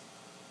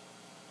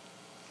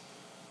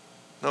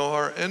 Now,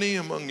 are any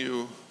among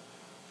you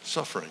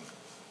suffering?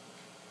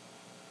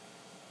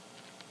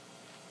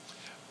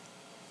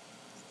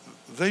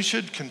 They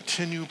should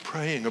continue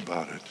praying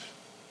about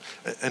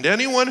it. And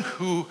anyone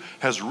who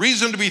has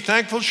reason to be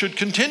thankful should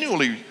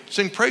continually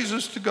sing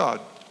praises to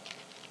God.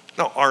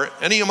 Now, are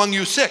any among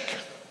you sick?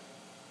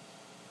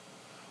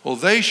 Well,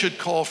 they should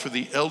call for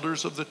the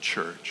elders of the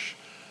church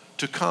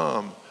to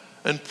come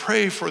and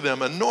pray for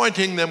them,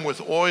 anointing them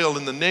with oil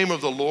in the name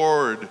of the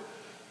Lord.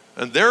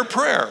 And their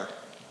prayer,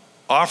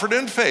 offered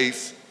in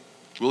faith,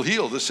 will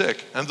heal the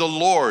sick, and the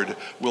Lord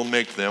will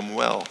make them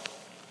well.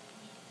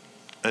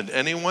 And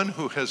anyone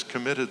who has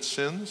committed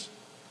sins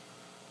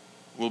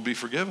will be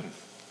forgiven.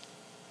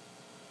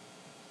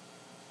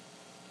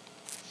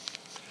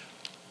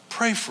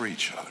 Pray for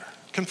each other.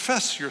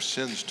 Confess your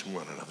sins to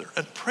one another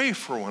and pray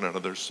for one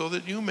another so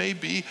that you may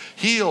be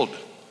healed.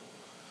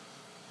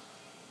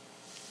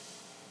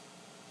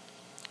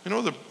 You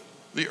know,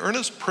 the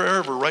earnest prayer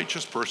of a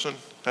righteous person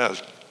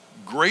has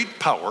great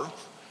power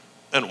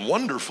and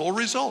wonderful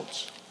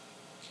results.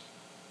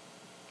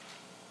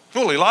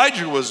 Well,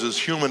 Elijah was as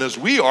human as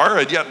we are,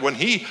 and yet when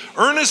he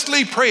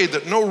earnestly prayed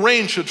that no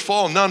rain should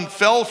fall, none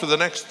fell for the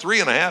next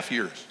 3.5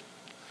 years.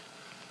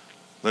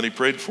 Then he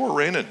prayed for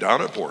rain, and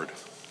down it poured.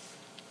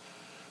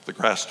 The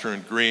grass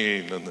turned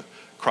green, and the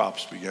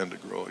crops began to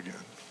grow again.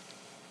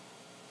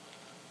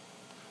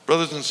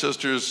 Brothers and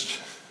sisters,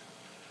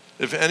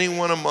 if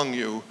anyone among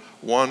you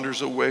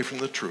wanders away from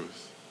the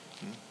truth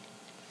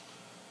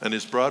and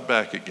is brought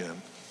back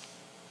again,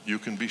 you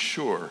can be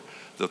sure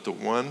that the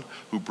one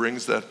who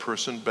brings that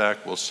person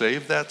back will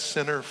save that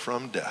sinner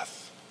from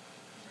death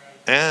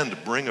and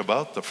bring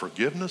about the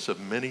forgiveness of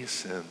many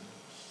sins.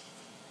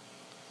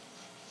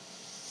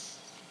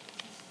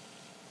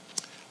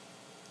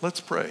 Let's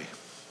pray.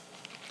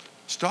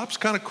 Stops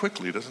kind of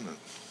quickly, doesn't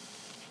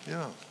it?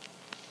 Yeah.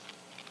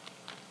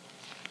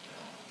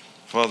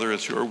 Father,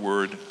 it's your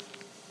word.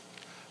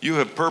 You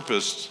have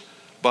purposed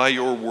by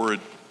your word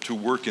to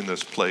work in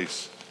this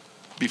place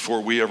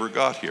before we ever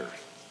got here.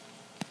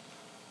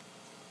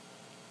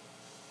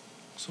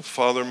 So,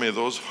 Father, may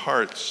those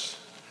hearts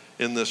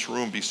in this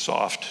room be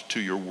soft to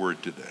your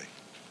word today,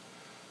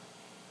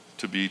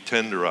 to be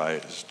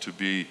tenderized, to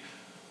be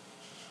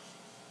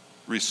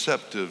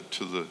receptive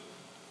to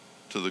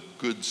the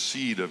good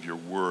seed of your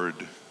word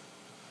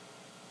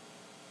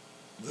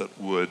that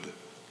would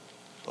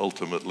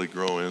ultimately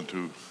grow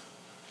into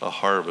a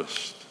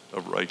harvest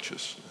of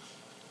righteousness.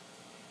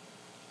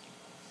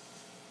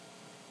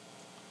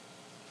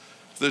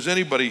 If there's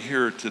anybody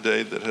here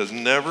today that has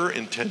never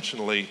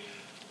intentionally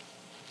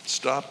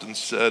stopped and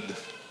said,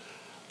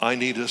 I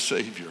need a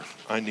Savior.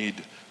 I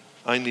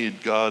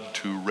need God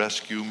to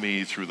rescue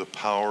me through the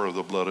power of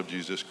the blood of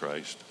Jesus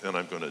Christ, and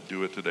I'm going to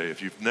do it today.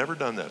 If you've never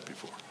done that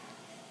before,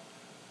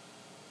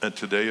 and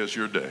today is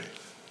your day.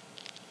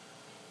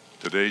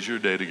 Today's your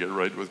day to get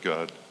right with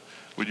God.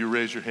 Would you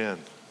raise your hand?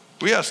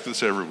 We ask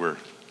this everywhere.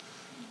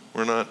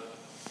 We're not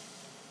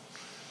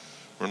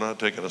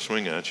taking a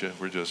swing at you.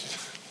 We're just,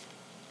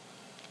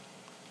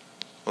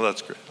 well,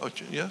 that's great. Oh,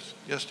 yes,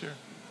 dear.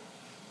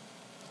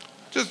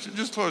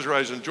 Just close your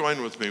eyes and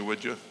join with me,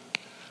 would you?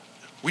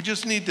 We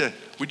just need to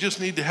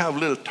have a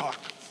little talk.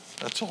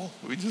 That's all.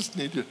 You just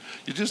need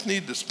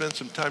to spend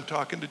some time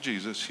talking to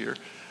Jesus here.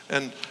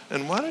 And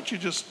why don't you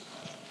just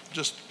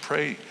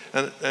pray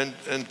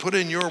and put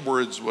in your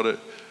words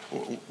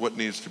what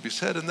needs to be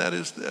said, and that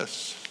is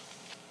this.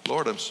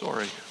 Lord, I'm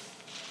sorry.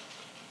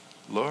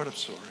 Lord, I'm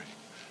sorry.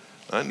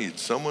 I need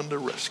someone to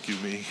rescue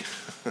me.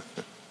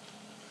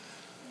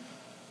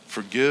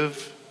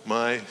 Forgive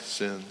my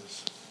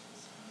sins.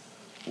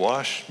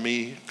 Wash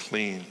me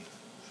clean.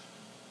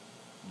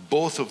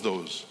 Both of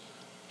those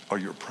are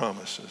your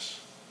promises.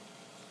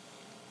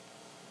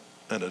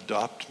 And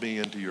adopt me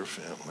into your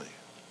family.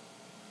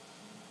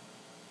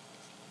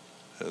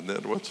 And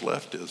then what's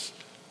left is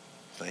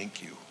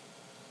thank you.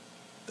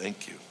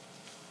 Thank you.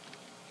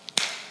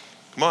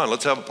 Come on,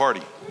 let's have a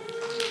party.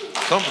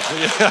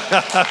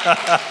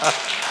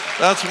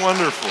 That's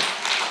wonderful.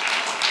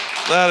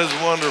 That is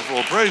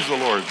wonderful. Praise the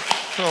Lord.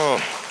 Oh.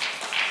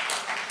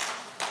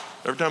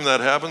 Every time that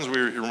happens, it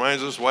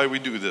reminds us why we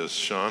do this,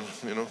 Sean,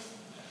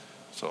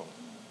 So,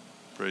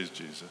 praise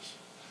Jesus.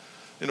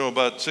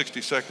 About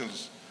 60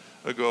 seconds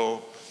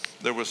ago,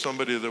 there was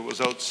somebody that was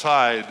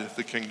outside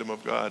the kingdom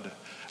of God,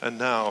 and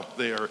now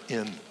they are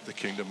in the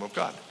kingdom of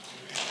God.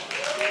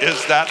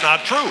 Is that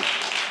not true?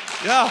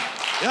 Yeah.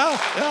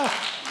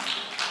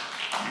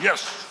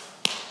 Yes.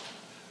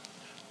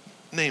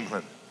 Name,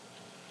 hon.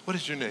 What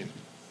is your name?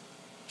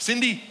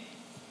 Cindy.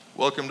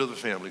 Welcome to the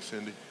family,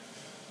 Cindy.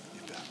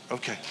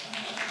 Okay.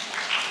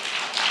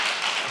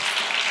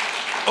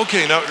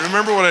 Okay, now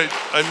remember what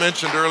I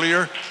mentioned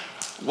earlier?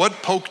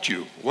 What poked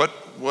you? What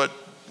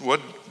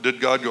did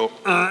God go,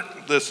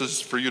 this is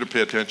for you to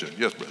pay attention?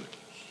 Yes, brother.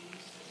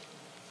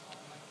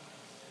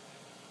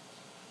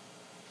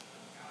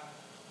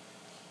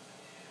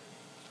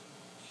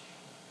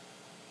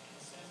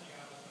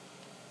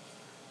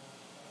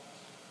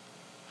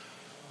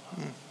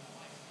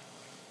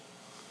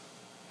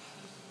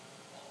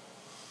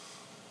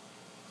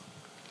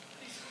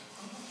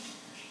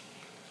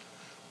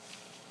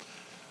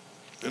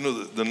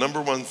 The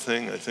number one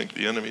thing I think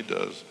the enemy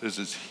does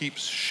is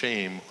heaps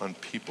shame on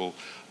people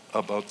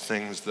about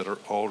things that are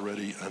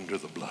already under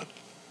the blood.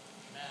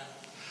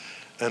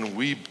 Amen. And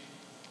we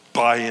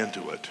buy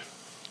into it.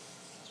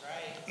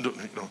 That's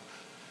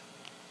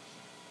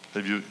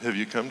right. Have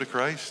you come to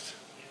Christ?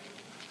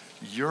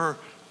 You're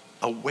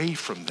away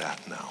from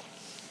that now.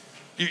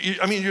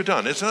 You're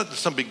done. It's not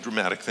some big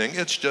dramatic thing.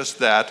 It's just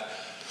that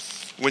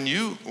when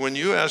you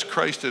ask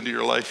Christ into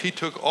your life, he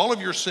took all of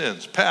your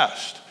sins,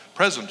 past,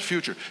 present,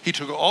 future. He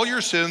took all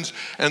your sins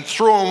and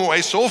threw them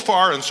away so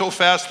far and so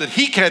fast that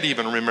he can't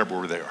even remember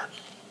where they are.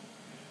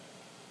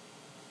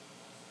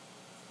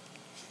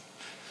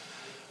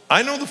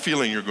 I know the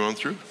feeling you're going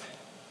through.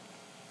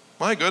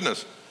 My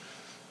goodness.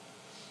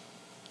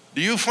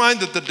 Do you find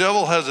that the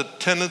devil has a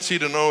tendency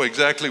to know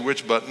exactly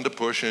which button to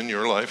push in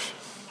your life?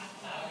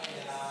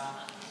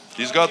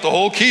 He's got the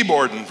whole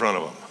keyboard in front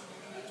of him.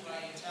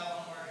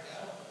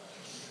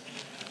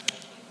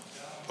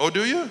 Oh,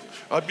 do you?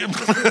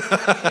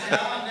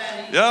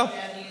 Yeah.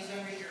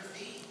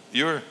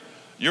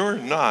 You're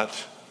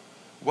not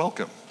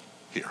welcome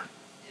here.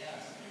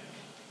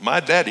 My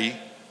daddy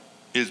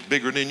is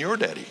bigger than your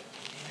daddy.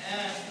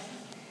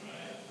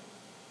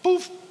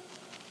 Poof.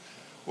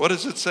 What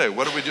does it say?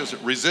 What do we just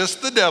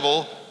resist the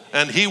devil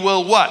and he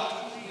will what?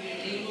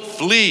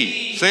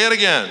 Flee. Say it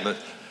again.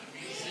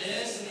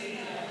 Resist the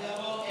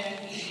devil and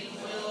he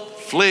will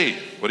flee.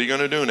 What are you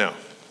going to do now?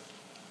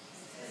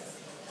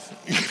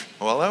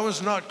 Well, that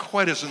was not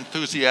quite as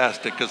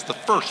enthusiastic as the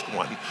first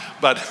one,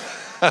 but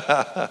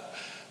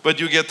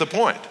you get the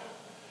point.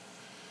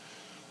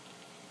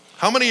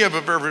 How many have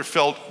ever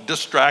felt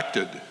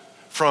distracted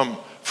from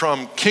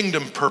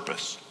kingdom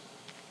purpose?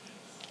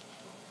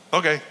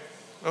 Okay,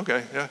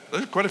 yeah.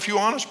 There's quite a few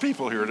honest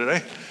people here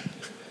today.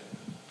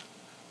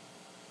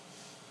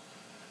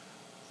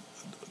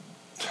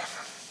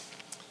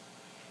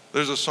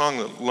 There's a song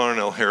that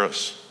Larnell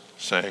Harris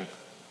sang,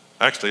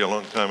 actually a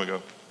long time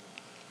ago.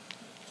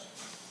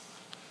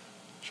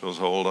 Shows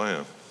how old I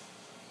am.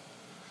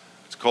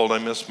 It's called I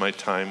Miss My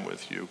Time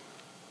With You.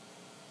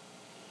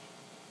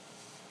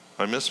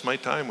 I miss my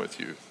time with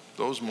you,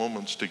 those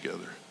moments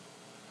together.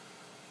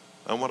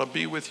 I want to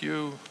be with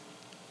you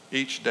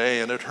each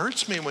day, and it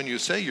hurts me when you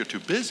say you're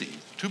too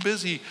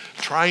busy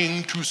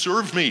trying to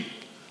serve me.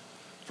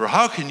 For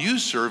how can you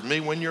serve me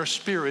when your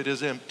spirit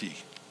is empty?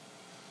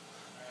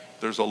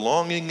 There's a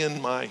longing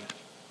in my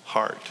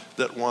heart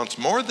that wants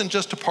more than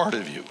just a part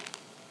of you.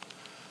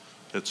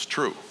 It's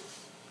true.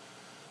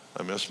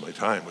 I miss my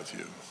time with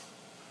you.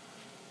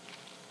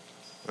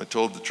 I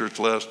told the church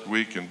last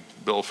week in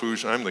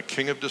Bellefouche, I'm the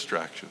king of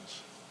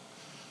distractions.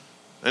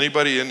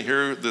 Anybody in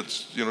here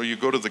that's, you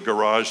go to the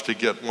garage to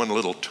get one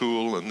little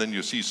tool and then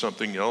you see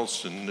something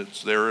else and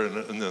it's there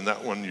and then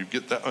that one you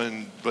get that,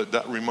 but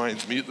that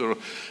reminds me,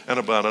 and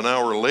about an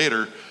hour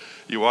later,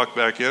 you walk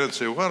back in and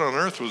say, what on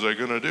earth was I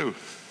going to do?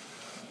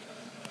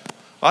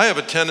 I have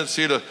a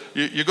tendency to,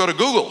 you go to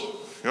Google,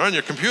 you're on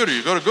your computer,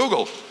 you go to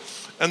Google,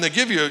 And they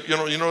give you,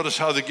 you notice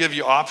how they give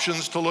you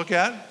options to look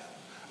at?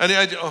 And the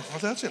idea, oh, well,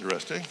 that's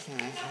interesting.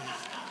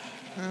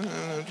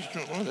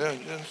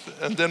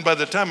 And then by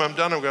the time I'm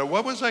done, I'm going,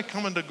 what was I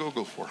coming to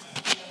Google for?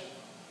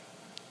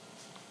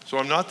 So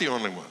I'm not the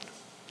only one.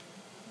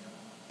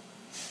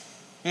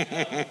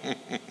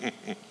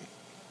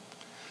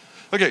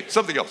 Okay,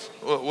 something else.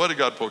 What did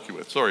God poke you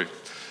with? Sorry.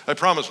 I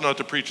promise not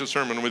to preach a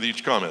sermon with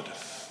each comment.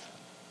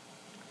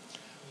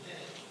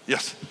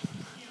 Yes.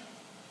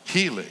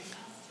 Healing.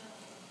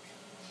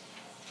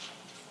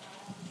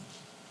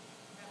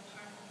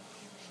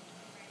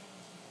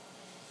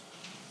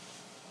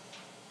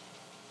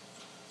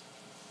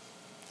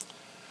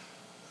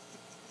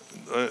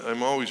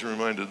 I'm always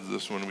reminded of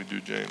this when we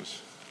do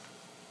James.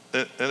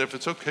 And if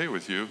it's okay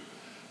with you,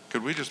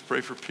 could we just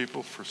pray for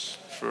people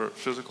for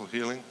physical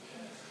healing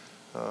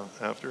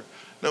after?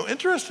 Now,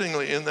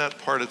 interestingly, in that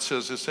part it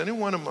says, is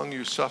anyone among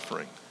you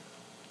suffering?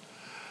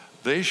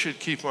 They should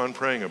keep on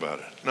praying about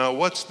it. Now,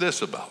 what's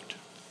this about?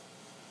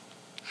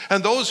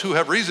 And those who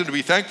have reason to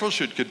be thankful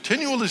should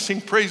continually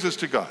sing praises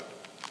to God.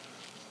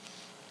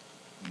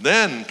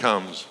 Then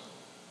comes,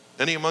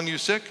 any among you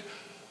sick?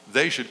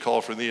 They should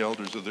call for the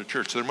elders of their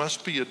church. There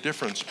must be a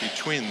difference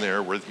between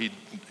there where he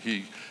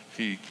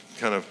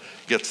kind of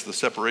gets the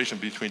separation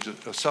between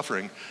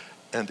suffering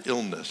and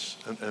illness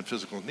and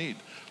physical need.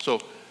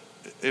 So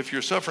if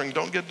you're suffering,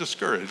 don't get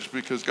discouraged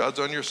because God's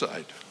on your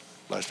side.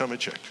 Last time I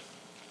checked.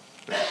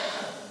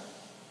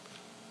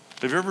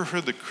 Have you ever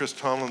heard the Chris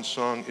Tomlin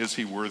song, Is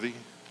He Worthy?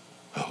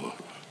 Oh,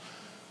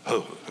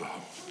 oh,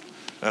 oh.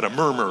 And a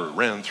murmur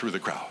ran through the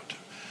crowd.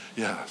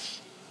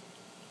 Yes.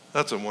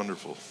 That's a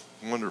wonderful,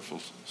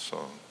 wonderful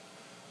song.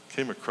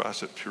 Came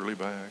across it purely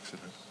by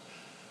accident.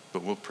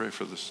 But we'll pray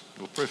for this.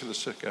 We'll pray for the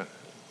sick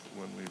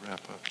when we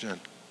wrap up. Jen. Can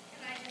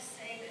I just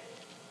say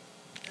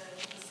that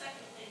the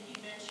second thing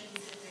he mentions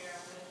in there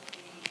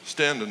with the...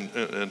 Stand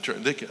and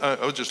turn.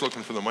 I was just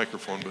looking for the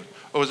microphone, but...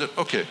 Oh, is it?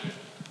 Okay.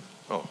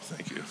 Oh,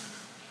 thank you.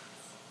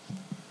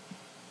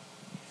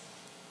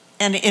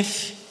 And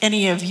if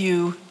any of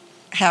you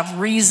have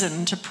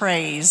reason to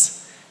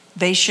praise,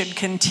 they should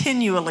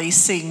continually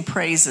sing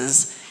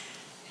praises.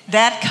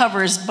 That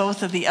covers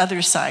both of the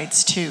other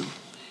sides too.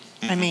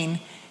 I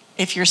mean,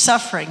 if you're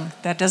suffering,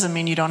 that doesn't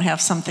mean you don't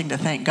have something to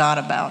thank God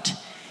about.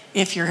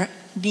 If you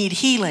need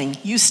healing,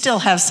 you still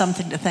have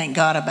something to thank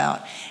God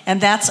about.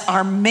 And that's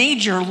our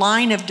major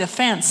line of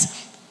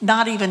defense.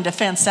 Not even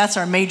defense, that's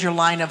our major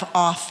line of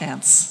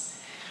offense.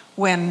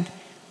 When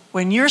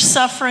you're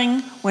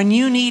suffering, when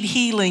you need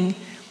healing,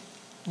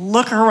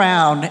 look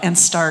around and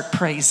start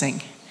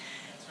praising.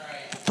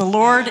 The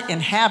Lord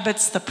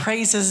inhabits the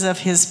praises of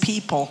his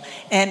people,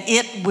 and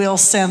it will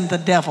send the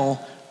devil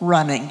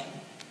running.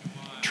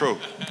 True.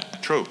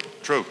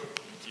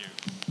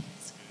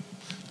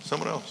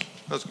 Someone else.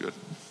 That's good.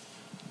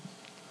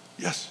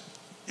 Yes,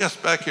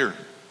 back here.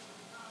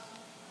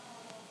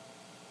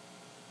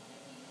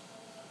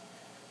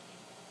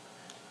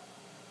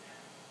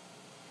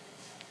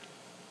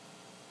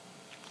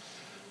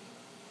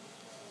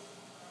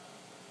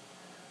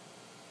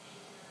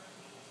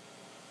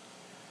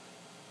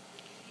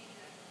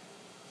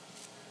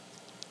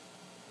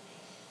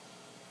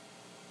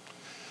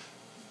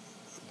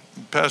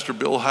 Pastor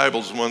Bill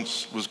Hybels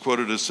once was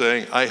quoted as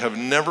saying, I have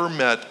never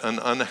met an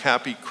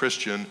unhappy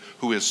Christian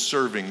who is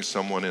serving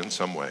someone in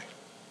some way.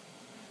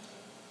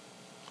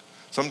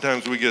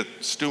 Sometimes we get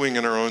stewing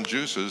in our own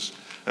juices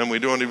and we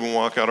don't even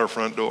walk out our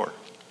front door.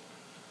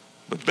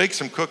 But bake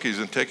some cookies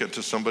and take it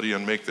to somebody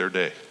and make their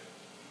day.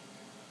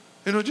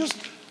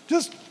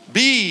 Just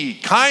be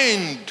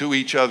kind to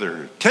each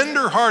other,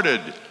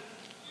 tender-hearted,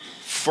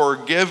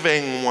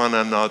 forgiving one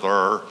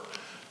another,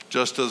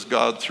 just as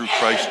God through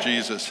Christ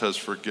Jesus has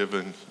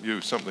forgiven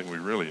you, something we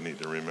really need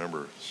to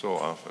remember so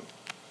often.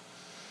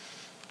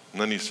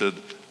 And then he said,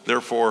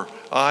 Paul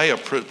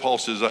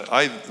says,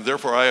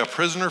 therefore I, a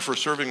prisoner for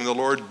serving the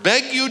Lord,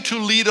 beg you to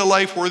lead a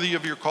life worthy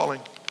of your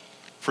calling,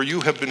 for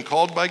you have been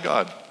called by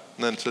God.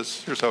 And then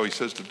says, here's how he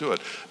says to do it.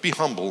 Be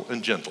humble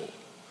and gentle.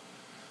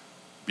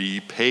 Be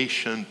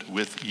patient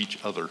with each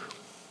other,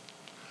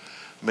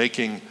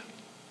 making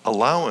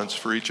allowance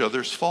for each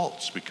other's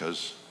faults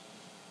because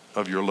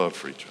of your love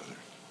for each other.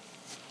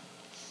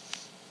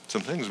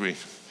 Some things we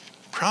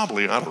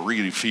probably ought to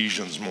read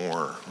Ephesians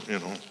more,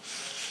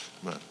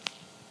 But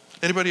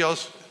anybody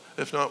else?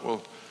 If not,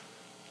 we'll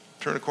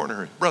turn a corner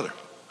here. Brother.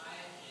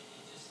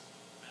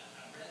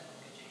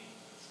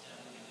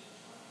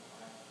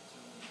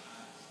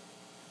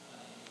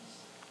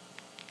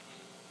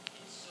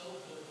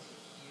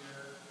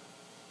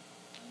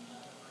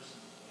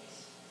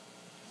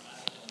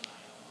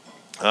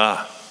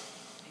 Ah.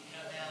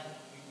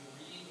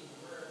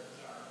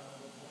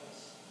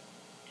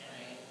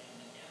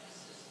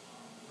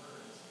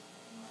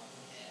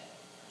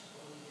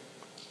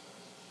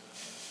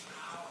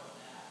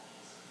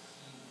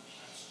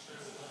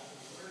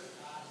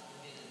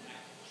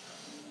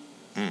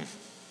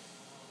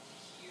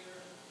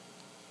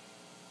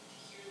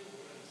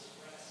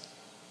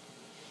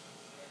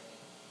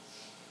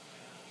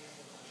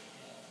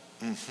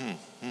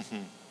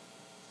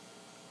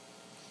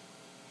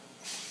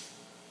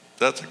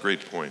 That's a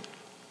great point.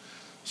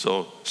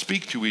 So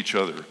speak to each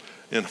other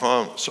in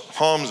hymns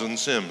and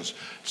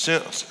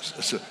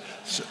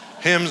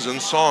hymns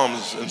and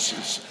psalms, and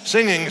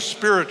singing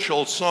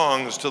spiritual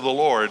songs to the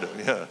Lord.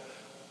 Yeah,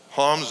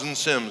 hymns and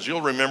hymns.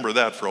 You'll remember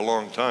that for a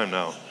long time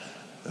now.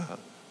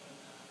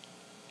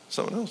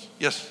 Someone else?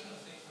 Yes.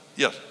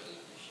 Yes.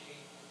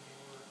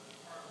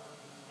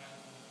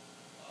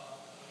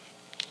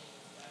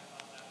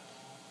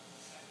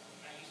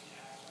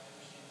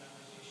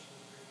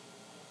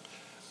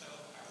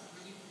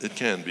 It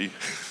can be.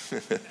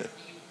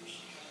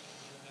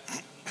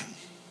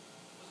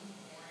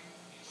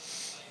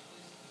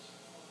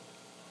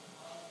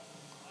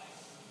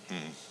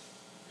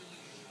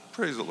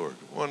 Praise the Lord.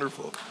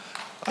 Wonderful.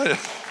 I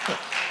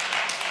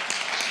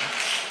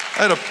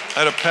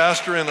had a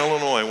pastor in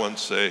Illinois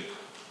once say,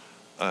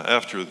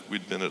 after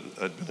I'd been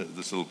at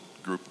this little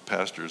group of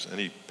pastors, and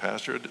he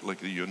pastored like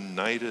the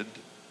United.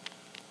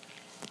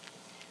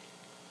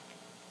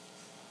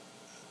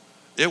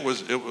 It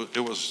was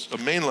a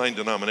mainline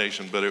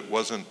denomination, but it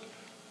wasn't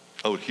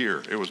out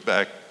here. It was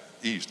back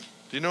east.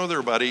 Do you know there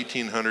are about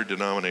 1,800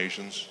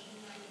 denominations?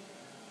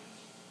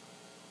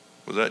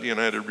 Was that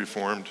United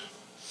Reformed?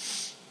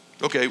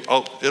 Okay,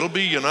 it'll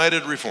be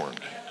United Reformed.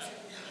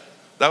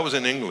 That was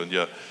in England,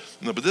 yeah.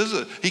 No, but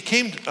he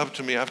came up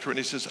to me after and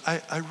he says,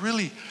 I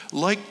really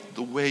like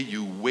the way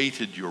you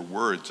weighted your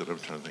words. And I'm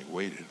trying to think,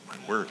 weighted my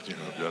words,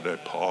 I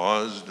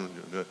paused.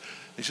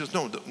 He says,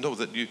 no,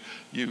 that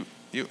you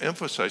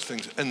emphasize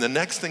things. And the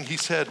next thing he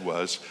said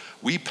was,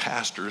 we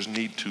pastors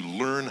need to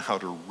learn how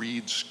to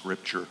read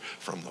Scripture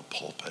from the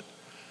pulpit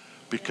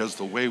because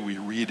the way we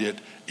read it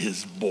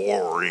is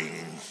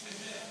boring.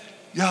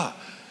 Yeah.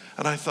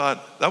 And I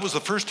thought, that was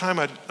the first time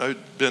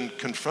I'd been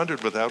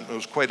confronted with that. It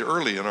was quite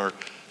early in our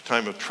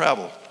time of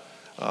travel,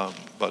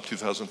 about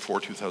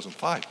 2004,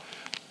 2005.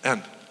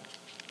 And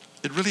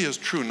it really is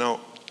true.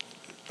 Now,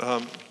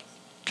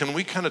 can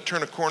we kind of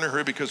turn a corner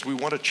here because we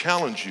want to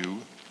challenge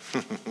you.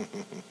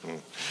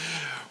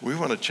 We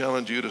want to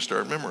challenge you to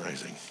start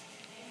memorizing.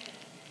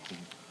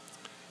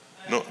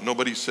 No,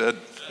 nobody said,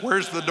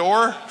 where's the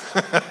door?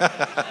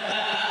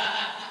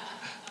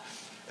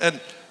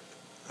 And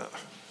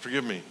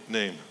forgive me,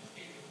 name.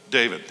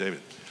 David.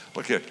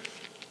 Okay.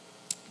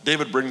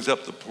 David brings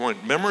up the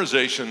point.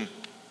 Memorization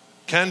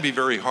can be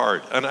very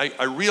hard. And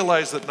I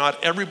realize that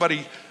not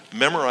everybody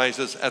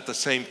memorizes at the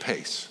same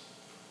pace.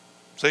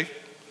 See?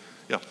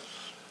 Yeah.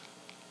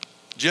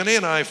 Jenny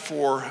and I,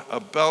 for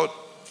about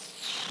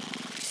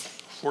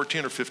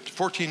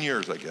 14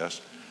 years, I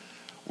guess,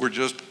 we're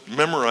just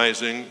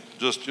memorizing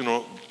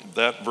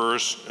that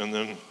verse, and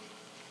then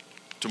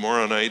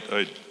tomorrow night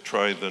I'd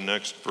try the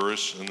next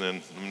verse, and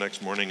then the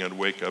next morning I'd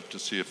wake up to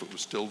see if it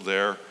was still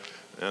there,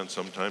 and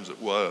sometimes it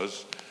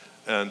was.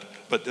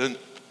 But then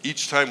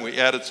each time we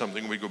added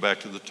something, we go back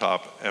to the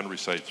top and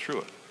recite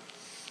through it,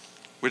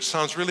 which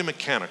sounds really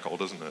mechanical,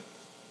 doesn't it?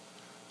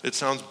 It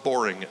sounds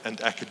boring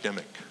and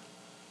academic.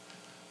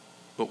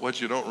 But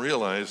what you don't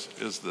realize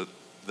is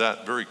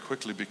that very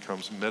quickly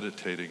becomes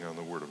meditating on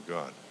the Word of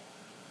God.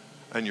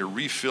 And you're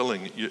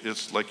refilling,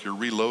 it's like you're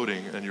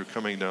reloading and you're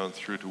coming down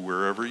through to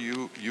wherever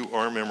you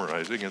are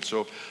memorizing. And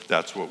so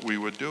that's what we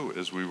would do,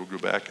 is we would go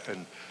back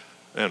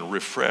and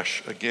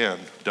refresh again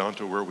down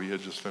to where we had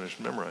just finished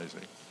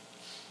memorizing.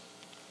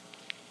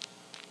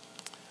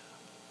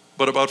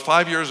 But about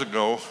 5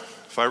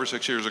 or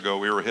 6 years ago,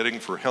 we were heading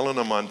for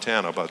Helena,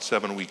 Montana, about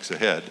 7 weeks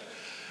ahead.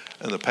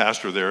 And the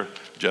pastor there,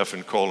 Jeff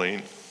and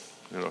Colleen,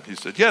 he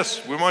said,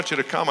 yes, we want you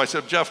to come. I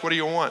said, Jeff, what do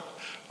you want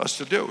us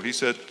to do? He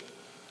said,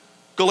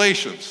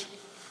 Galatians.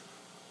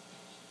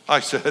 I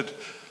said,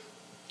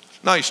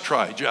 nice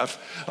try, Jeff.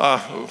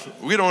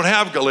 We don't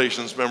have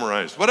Galatians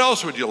memorized. What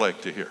else would you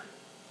like to hear?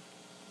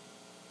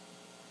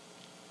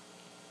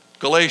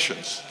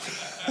 Galatians.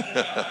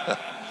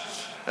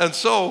 And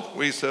so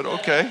we said,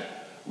 okay,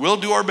 we'll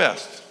do our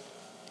best.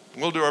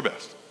 We'll do our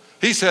best.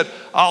 He said,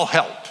 I'll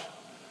help.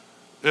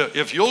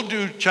 If you'll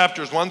do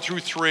chapters 1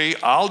 through 3,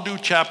 I'll do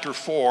chapter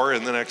 4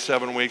 in the next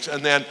 7 weeks,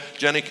 and then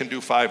Jenny can do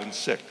 5 and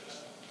 6.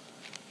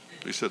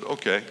 We said,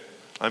 okay.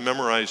 I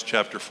memorized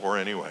chapter 4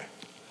 anyway.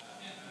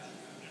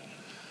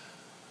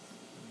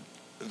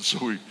 And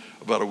so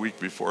about a week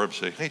before, I'm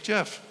saying, hey,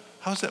 Jeff,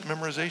 how's that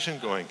memorization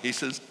going? He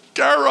says,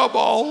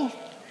 terrible.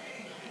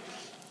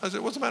 I said,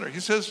 what's the matter? He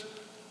says,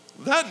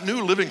 that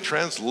New Living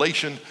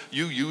Translation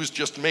you use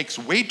just makes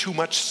way too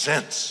much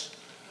sense.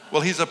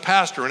 Well, he's a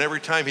pastor, and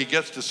every time he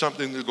gets to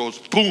something that goes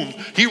boom,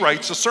 he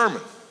writes a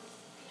sermon.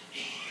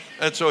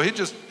 And so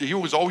he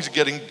was always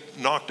getting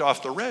knocked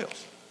off the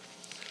rails.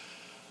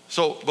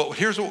 So, but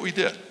here's what we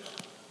did.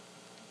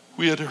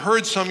 We had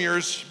heard some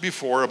years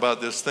before about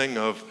this thing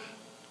of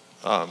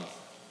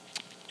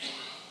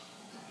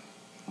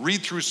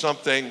read through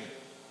something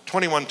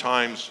 21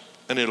 times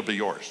and it'll be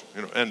yours.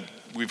 And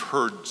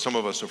some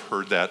of us have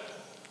heard that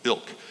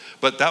ilk.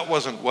 But that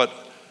wasn't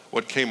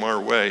what came our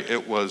way.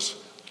 It was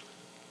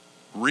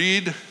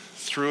read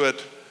through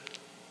it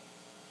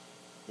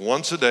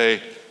once a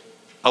day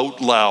out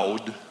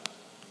loud.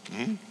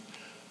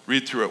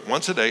 Read through it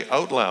once a day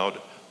out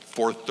loud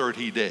for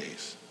 30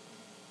 days.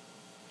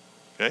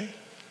 Okay?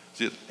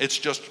 See, it's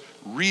just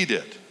read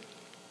it.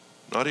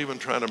 Not even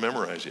trying to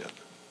memorize yet.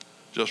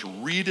 Just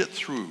read it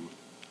through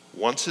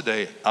once a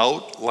day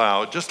out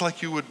loud, just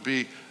like you would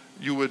be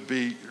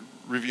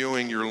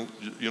reviewing your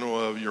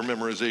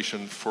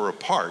memorization for a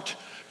part.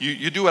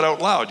 You do it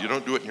out loud. You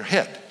don't do it in your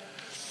head.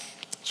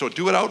 So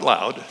do it out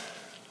loud,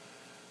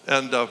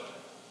 and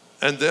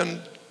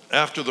then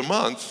after the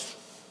month,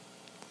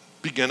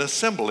 begin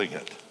assembling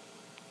it.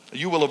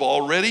 You will have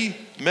already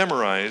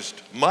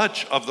memorized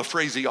much of the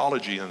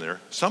phraseology in there.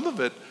 Some of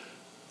it,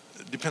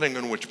 depending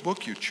on which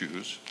book you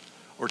choose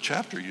or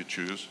chapter you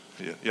choose.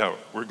 Yeah,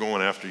 we're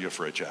going after you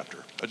for a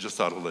chapter. I just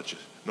thought I'd let you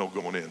know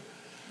going in.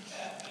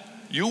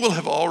 You will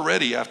have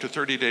already, after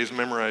 30 days,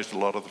 memorized a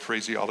lot of the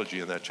phraseology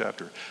in that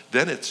chapter.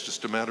 Then it's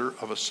just a matter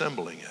of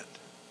assembling it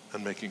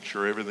and making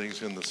sure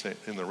everything's in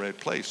the right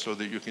place so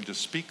that you can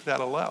just speak that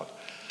aloud.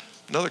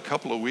 Another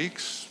couple of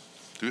weeks,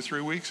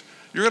 2-3 weeks,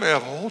 you're going to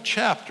have a whole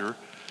chapter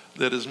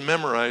that is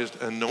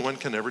memorized and no one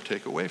can ever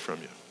take away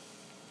from you.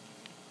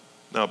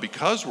 Now,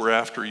 because we're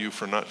after you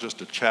for not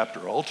just a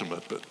chapter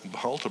ultimate, but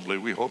ultimately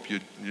we hope you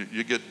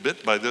get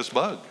bit by this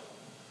bug.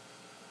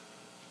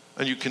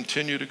 And you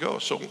continue to go.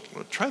 So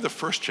try the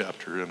first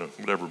chapter in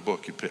whatever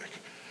book you pick.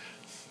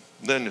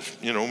 Then,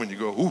 when you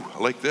go, ooh, I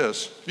like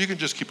this, you can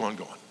just keep on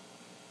going.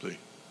 See?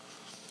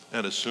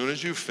 And as soon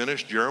as you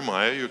finish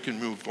Jeremiah, you can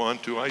move on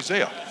to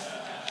Isaiah.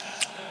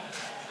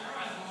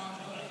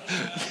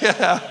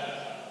 Yeah.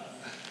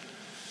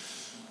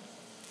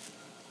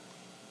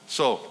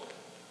 So,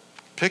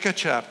 pick a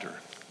chapter.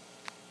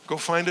 Go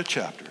find a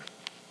chapter.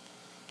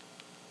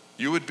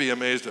 You would be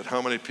amazed at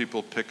how many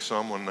people pick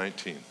Psalm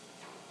 119.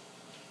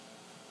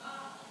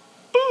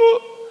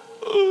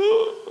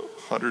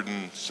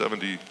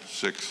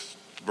 176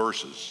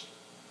 verses.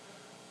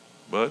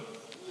 But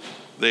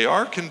they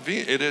are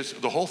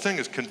convenient. The whole thing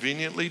is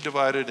conveniently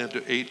divided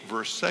into 8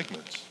 verse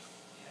segments.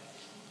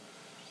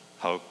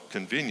 How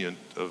convenient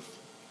of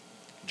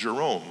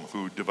Jerome,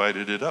 who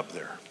divided it up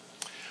there.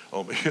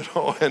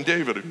 And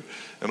David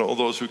and all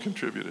those who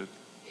contributed.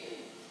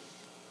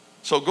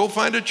 So go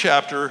find a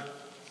chapter,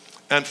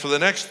 and for the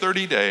next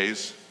 30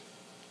 days,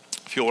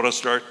 if you want to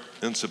start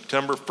in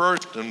September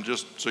 1st, and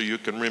just so you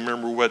can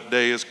remember what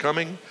day is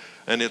coming,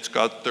 and it's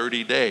got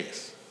 30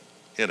 days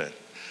in it.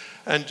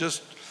 And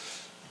just,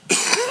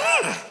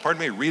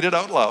 read it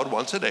out loud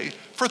once a day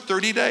for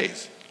 30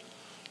 days.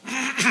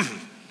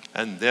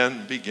 And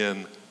then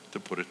begin to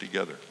put it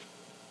together.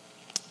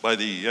 By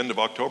the end of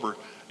October,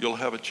 you'll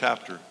have a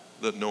chapter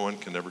that no one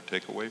can ever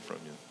take away from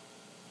you.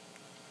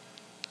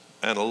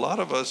 And a lot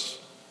of us,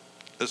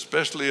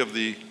 especially of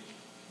the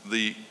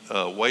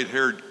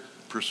white-haired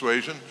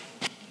persuasion,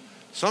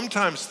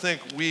 sometimes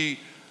think we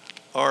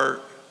are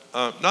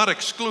not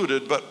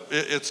excluded, but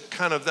it's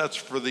kind of, that's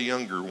for the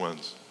younger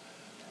ones.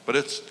 But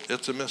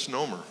it's a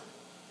misnomer.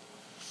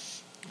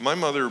 My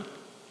mother,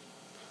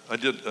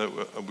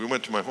 we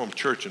went to my home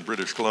church in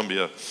British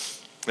Columbia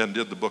and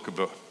did the book of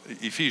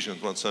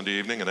Ephesians one Sunday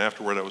evening, and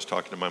afterward I was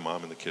talking to my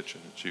mom in the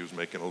kitchen, and she was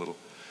making a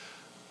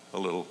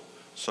little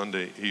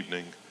Sunday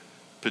evening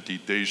petit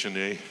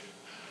déjeuner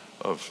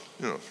of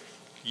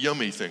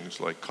yummy things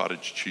like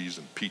cottage cheese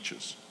and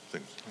peaches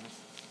things.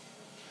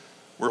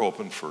 We're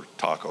hoping for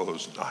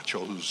tacos,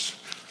 nachos.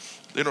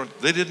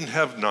 They didn't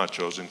have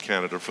nachos in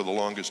Canada for the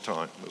longest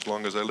time, as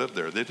long as I lived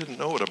there. They didn't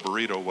know what a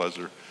burrito was,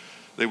 or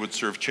they would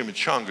serve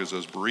chimichangas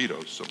as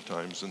burritos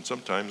sometimes, and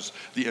sometimes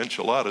the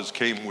enchiladas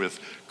came with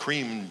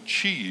cream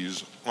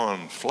cheese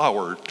on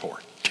flour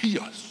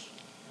tortillas.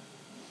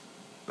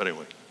 But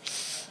anyway,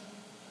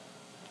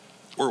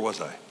 where was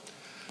I?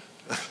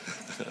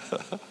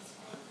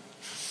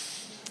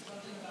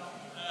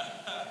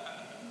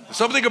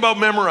 Something about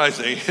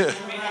memorizing.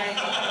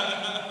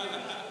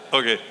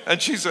 Okay,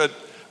 and she said,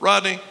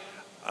 Rodney,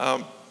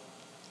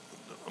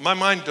 my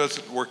mind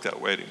doesn't work that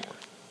way anymore.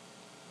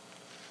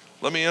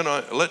 Let me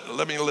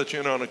let you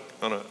in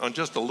on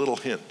just a little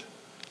hint.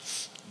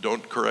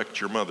 Don't correct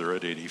your mother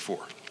at 84.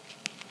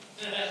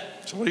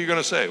 So what are you going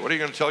to say? What are you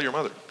going to tell your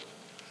mother?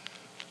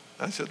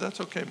 I said,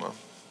 that's okay, Mom.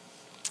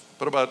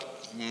 But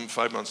about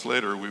 5 months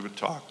later, we would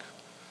talk,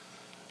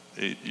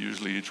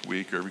 usually each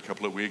week or every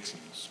couple of weeks,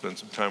 and spend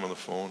some time on the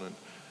phone.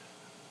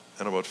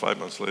 And about 5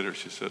 months later,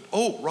 she said,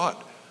 oh, Rod,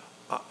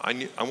 I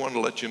want to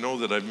let you know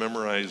that I've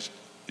memorized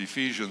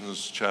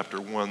Ephesians chapter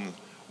 1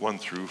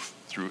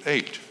 through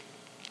 8.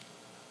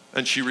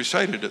 And she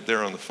recited it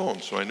there on the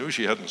phone, so I knew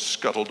she hadn't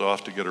scuttled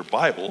off to get her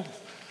Bible.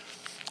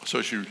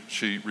 So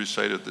she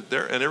recited it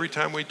there. And every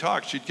time we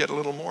talked, she'd get a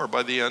little more.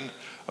 By the end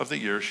of the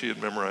year, she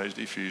had memorized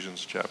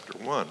Ephesians chapter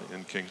 1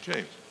 in King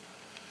James.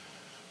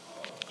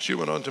 She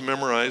went on to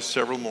memorize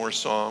several more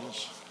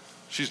Psalms.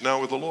 She's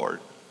now with the Lord.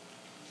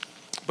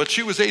 But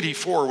she was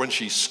 84 when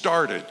she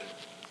started.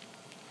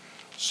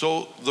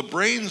 So the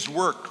brains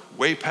work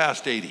way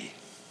past 80.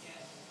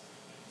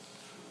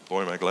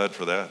 Boy, am I glad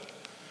for that.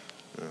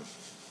 Yeah.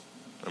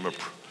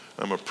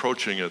 I'm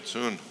approaching it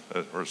soon.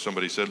 Or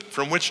somebody said,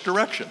 from which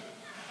direction?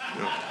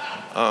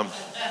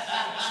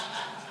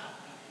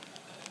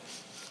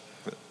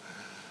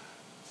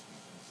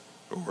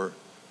 Or,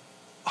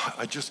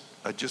 I just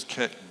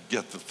can't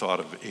get the thought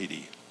of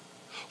 80.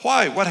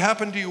 Why? What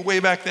happened to you way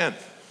back then?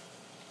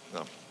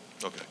 No.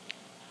 Okay.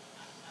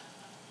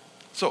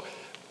 So,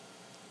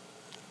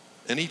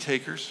 any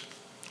takers?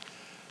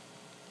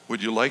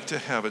 Would you like to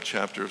have a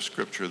chapter of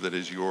Scripture that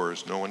is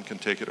yours? No one can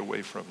take it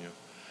away from you.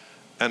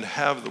 And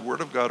have the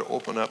Word of God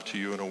open up to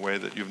you in a way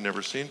that you've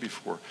never seen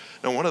before.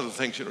 Now, one of the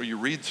things, you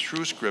read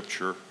through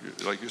Scripture,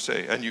 like you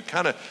say, and you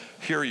kind of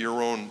hear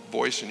your own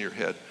voice in your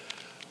head.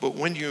 But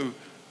when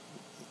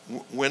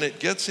it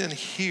gets in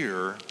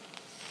here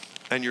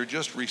and you're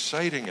just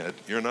reciting it,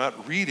 you're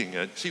not reading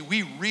it. See,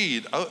 we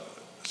read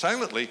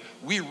silently,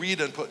 we read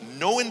and put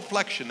no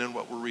inflection in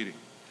what we're reading.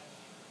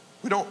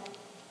 We don't.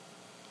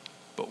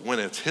 But when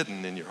it's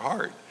hidden in your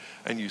heart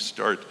and you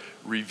start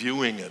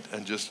reviewing it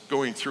and just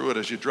going through it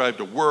as you drive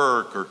to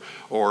work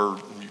or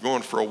you're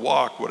going for a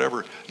walk,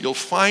 whatever, you'll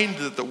find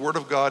that the Word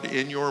of God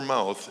in your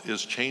mouth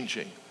is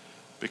changing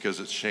because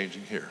it's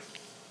changing here.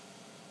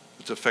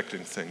 It's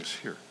affecting things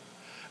here.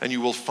 And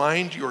you will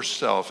find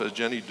yourself, as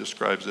Jenny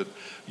describes it,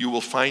 you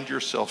will find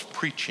yourself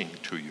preaching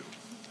to you.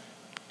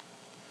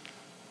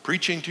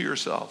 Preaching to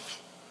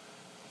yourself.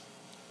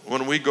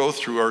 When we go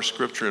through our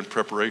Scripture in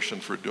preparation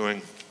for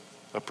doing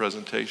a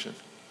presentation,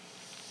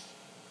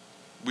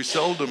 we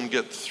seldom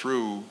get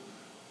through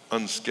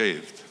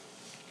unscathed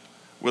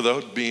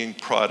without being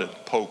prodded,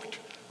 poked,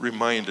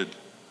 reminded,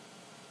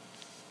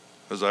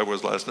 as I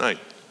was last night.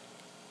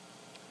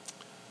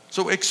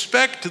 So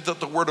expect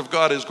that the Word of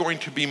God is going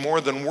to be more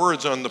than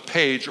words on the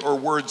page or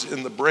words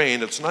in the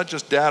brain. It's not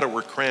just data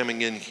we're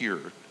cramming in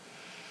here.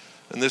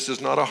 And this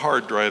is not a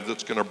hard drive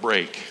that's going to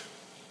break.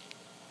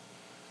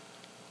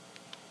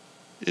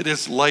 It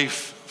is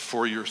life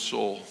for your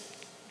soul.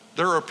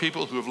 There are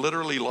people who have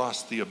literally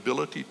lost the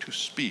ability to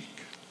speak.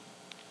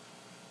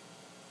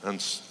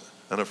 And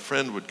a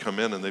friend would come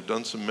in and they've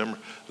done some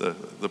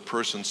the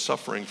person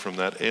suffering from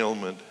that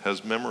ailment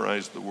has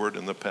memorized the word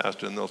in the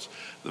past, and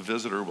the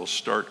visitor will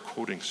start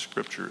quoting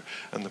Scripture,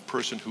 and the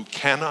person who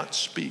cannot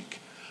speak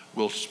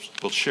will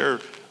share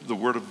the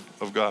Word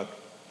of God.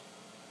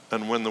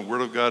 And when the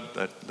Word of God,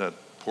 that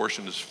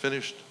portion is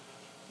finished,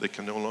 they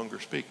can no longer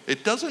speak.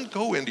 It doesn't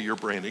go into your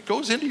brain. It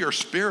goes into your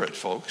spirit,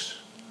 folks.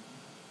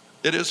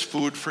 It is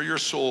food for your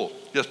soul.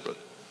 Yes, brother.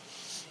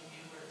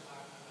 You were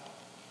talking about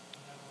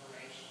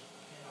memorization,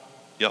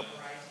 Yep.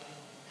 memorizing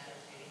and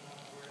meditating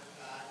on the Word of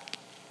God.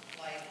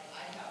 Like,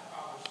 I have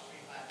Proverbs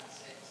 3, 5, and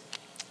 6.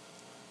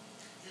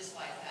 Just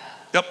like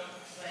that. Yep.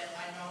 But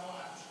I know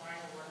I'm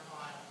trying to work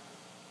on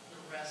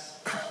the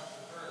rest of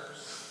the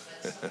verse.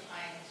 But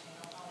sometimes, you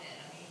know how the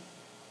enemy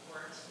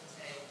works and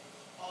say,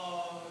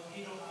 oh,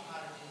 you don't know how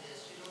to do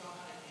this, you don't know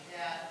how to do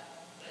that.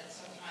 But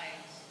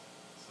sometimes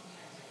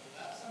I give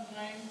up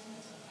sometimes,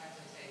 and sometimes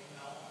I say,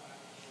 no, I'm not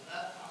going to give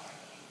up, I'm going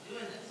to keep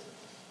doing this.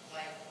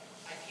 Like,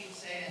 I keep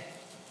saying,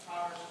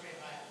 Proverbs 3,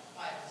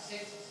 5, and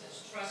 6, it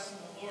says, trust in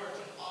the Lord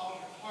with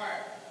all your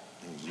heart.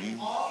 With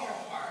all your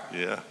heart.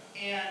 Yeah.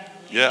 And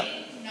Yeah.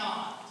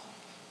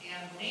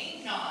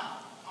 lean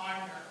not on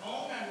your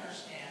own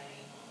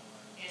understanding.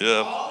 In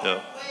Yeah, all yeah.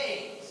 your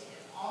ways,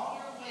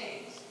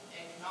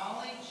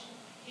 acknowledge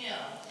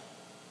him,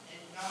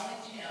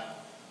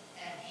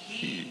 and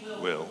he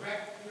will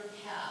direct your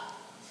path.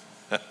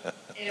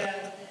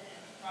 And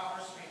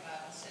Proverbs 3, 5,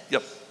 and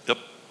 6. Yep.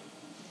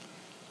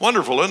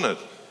 Wonderful, isn't it?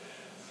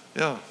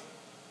 Yeah.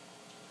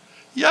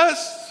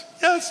 Yes,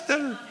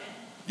 there.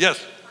 Yes.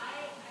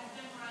 I've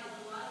memorized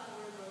a lot of the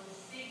word from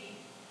singing.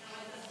 Now,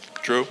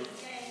 I True.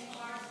 sang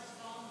parts of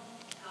Psalm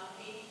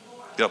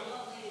 84. Yep. I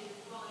love Lady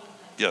Dwelling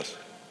Place. Yes.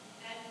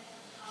 And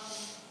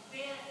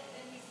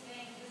then we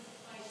sang This Is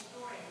My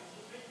Story, which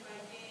was written by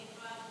Jane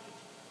Crosby.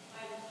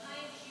 By the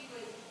time she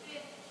was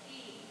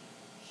 15,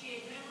 she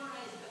had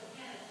memorized the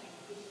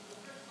Pentateuch, which is the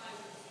first 5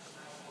 books of the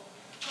Bible,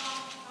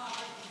 Psalm,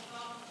 Proverbs, and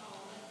Song of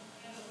Solomon,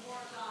 and the 4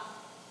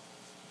 Gospels.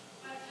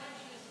 By the time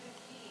she was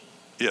 15,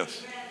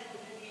 Yes. she read it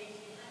within the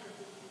 1800s,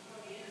 which was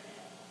before the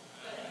internet.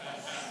 But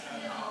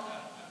still,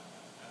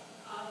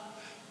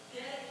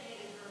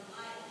 dedicated her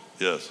life.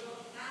 Yes. She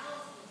wrote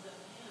thousands of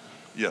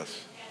hymns.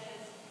 Yes.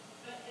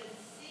 But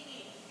it's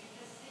singing,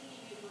 because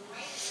singing is the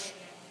right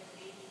brain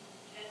activity.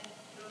 And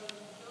those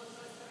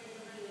of us that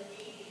remember the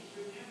 80s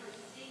remember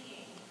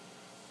singing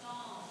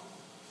songs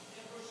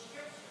that were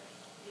scriptures.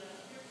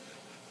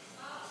 Scripture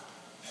songs.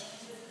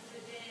 This is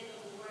the day that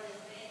the Lord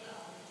has made.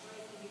 I'll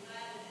rejoice and be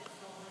glad in it.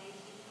 Psalm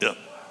 118.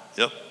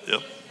 Yep. You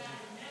just got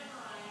to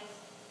memorize.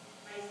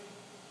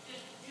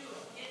 Just do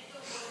it. Get the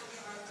word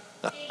chart.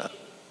 Thank you.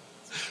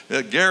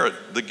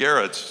 The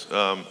Garretts,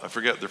 I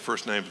forget their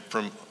first name,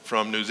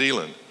 from New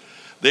Zealand.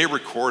 They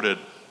recorded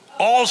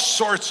all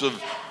sorts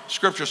of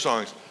Scripture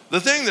songs.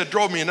 The thing that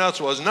drove me nuts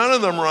was none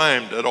of them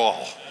rhymed at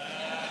all.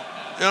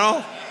 You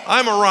know,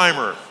 I'm a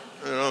rhymer.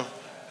 You know,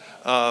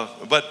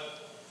 but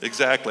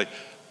exactly,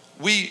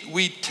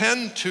 we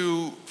tend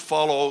to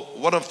follow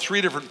one of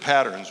 3 different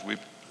patterns. We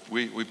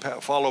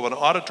follow an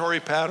auditory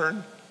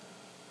pattern,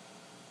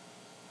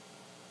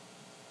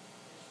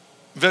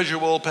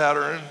 visual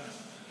pattern,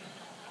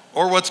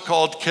 or what's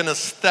called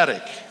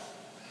kinesthetic.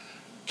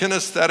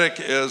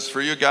 Kinesthetic is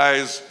for you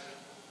guys,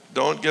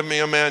 don't give me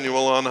a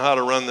manual on how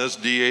to run this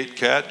D8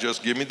 cat.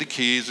 Just give me the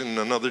keys in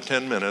another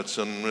 10 minutes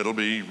and it'll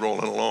be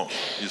rolling along.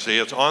 You see,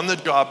 it's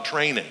on-the-job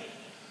training.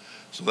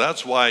 So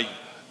that's why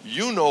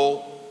you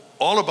know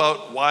all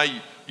about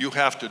why you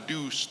have to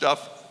do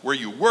stuff where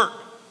you work.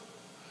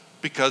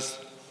 Because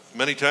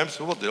many times,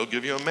 well, they'll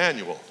give you a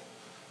manual.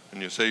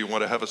 And you say, you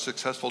want to have a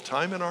successful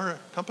time in our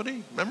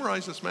company?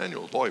 Memorize this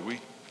manual. Boy,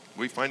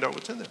 we find out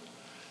what's in there.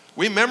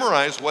 We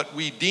memorize what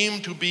we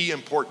deem to be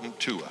important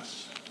to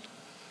us.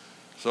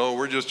 So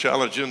we're just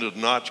challenging you to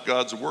notch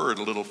God's word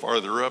a little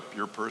farther up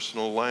your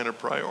personal line of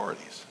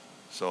priorities.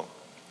 So,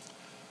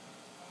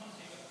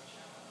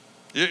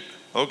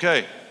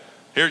 okay,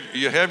 here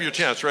you have your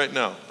chance right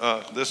now.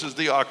 This is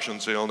the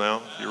auction sale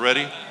now. You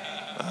ready?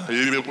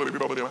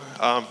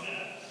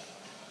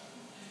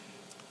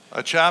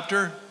 A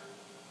chapter.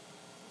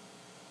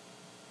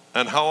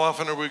 And how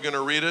often are we going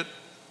to read it?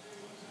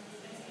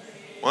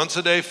 Once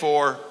a day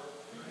for.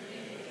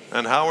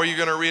 And how are you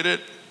going to read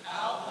it?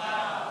 Out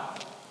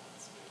loud.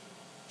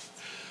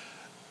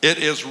 It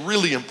is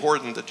really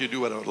important that you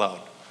do it out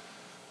loud.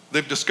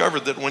 They've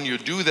discovered that when you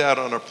do that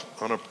on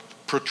a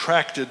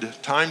protracted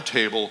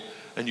timetable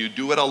and you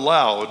do it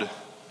aloud,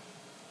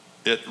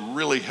 it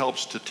really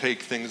helps to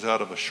take things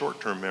out of a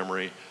short-term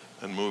memory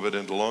and move it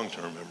into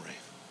long-term memory.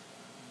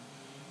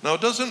 Now,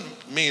 it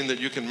doesn't mean that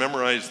you can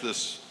memorize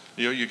this,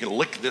 you can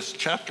lick this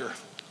chapter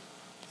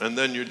and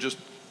then you just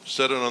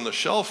set it on the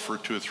shelf for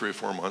 2 or 3 or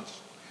 4 months.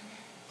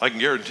 I can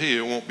guarantee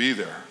you it won't be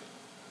there.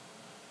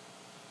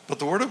 But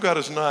the Word of God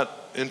is not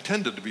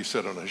intended to be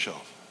set on a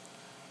shelf.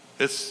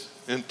 It's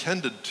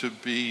intended to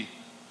be,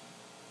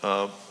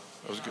 I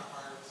was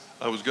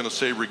going to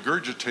say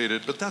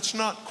regurgitated, but that's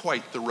not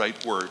quite the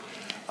right word.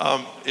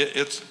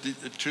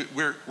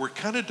 We're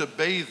kind of to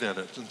bathe in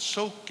it and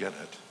soak in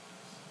it.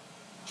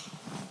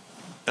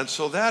 And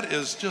so that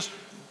is just,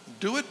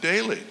 do it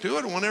daily. Do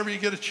it whenever you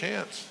get a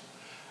chance.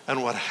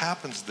 And what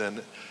happens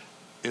then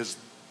is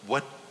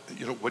what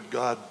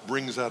God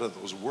brings out of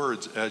those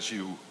words as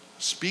you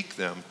speak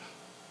them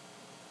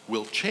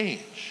will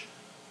change.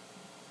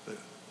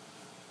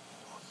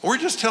 We're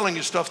just telling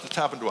you stuff that's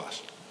happened to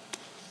us.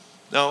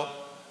 Now,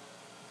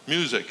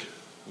 music,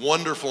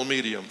 wonderful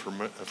medium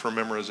for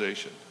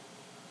memorization.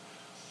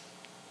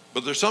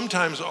 But there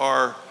sometimes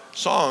are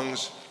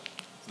songs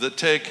that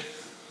take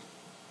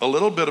a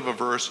little bit of a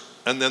verse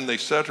and then they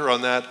center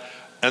on that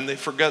and they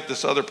forget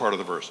this other part of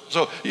the verse.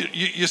 So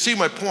you see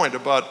my point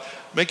about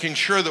making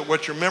sure that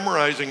what you're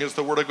memorizing is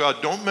the Word of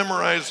God. Don't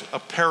memorize a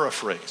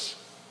paraphrase.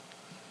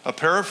 A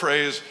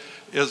paraphrase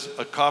is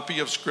a copy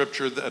of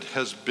Scripture that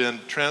has been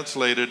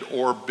translated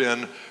or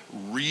been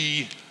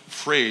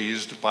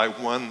rephrased by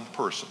one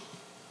person.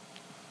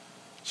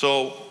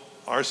 So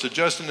our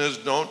suggestion is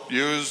don't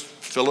use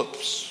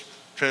Phillips'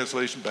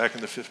 translation back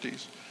in the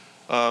 50s,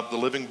 the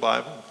Living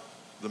Bible,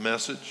 the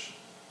Message,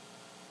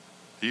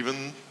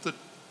 even the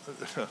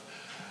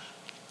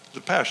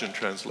Passion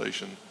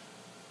Translation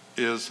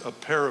is a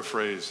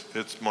paraphrase.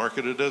 It's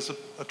marketed as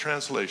a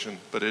translation,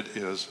 but it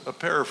is a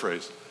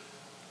paraphrase.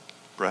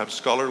 Perhaps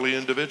scholarly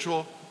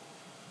individual,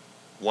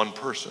 one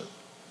person.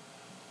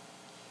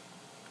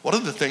 One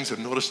of the things I've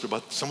noticed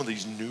about some of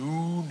these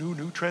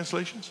new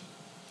translations,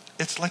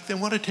 it's like they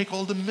want to take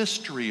all the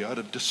mystery out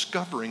of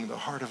discovering the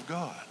heart of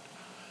God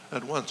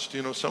at once.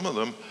 Some of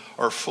them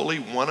are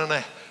fully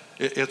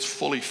it's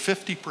fully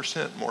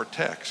 50% more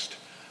text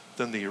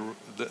than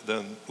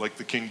like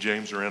the King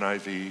James or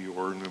NIV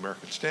or New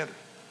American Standard.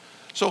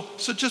 So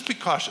just be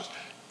cautious.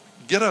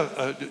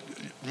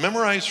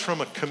 Memorize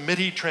from a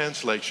committee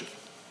translation.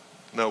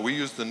 Now, we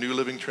use the New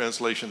Living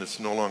Translation. It's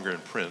no longer in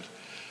print.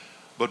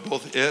 But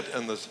both it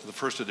and the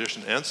first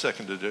edition and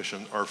second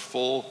edition are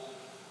full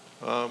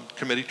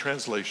committee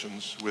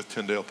translations with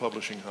Tyndale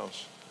Publishing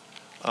House.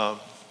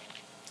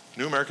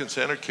 New American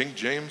Standard, King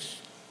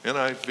James,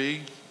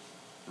 NIV,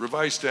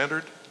 Revised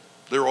Standard,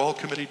 they're all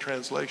committee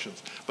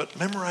translations. But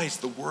memorize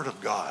the Word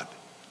of God.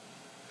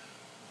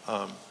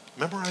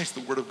 Memorize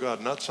the Word of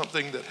God, not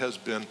something that has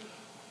been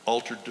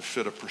altered to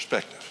fit a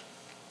perspective.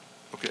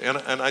 Okay,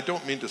 and I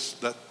don't mean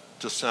that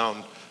to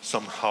sound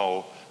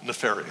somehow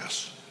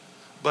nefarious.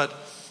 But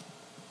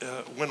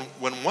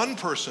when one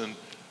person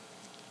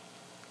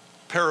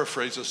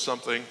paraphrases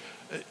something,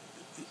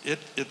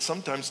 it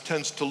sometimes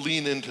tends to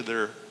lean into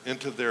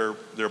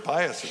their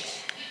biases.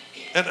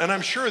 And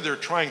I'm sure they're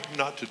trying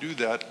not to do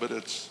that, but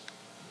it's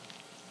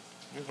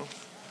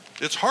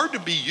hard to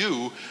be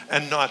you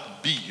and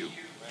not be you.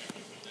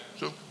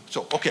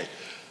 So okay.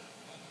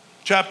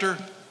 Chapter,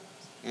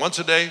 once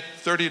a day,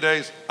 30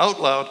 days, out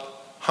loud.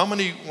 How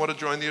many want to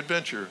join the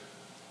adventure?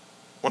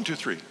 1, 2,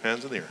 3,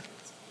 hands in the air.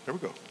 There we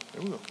go.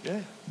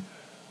 Yeah.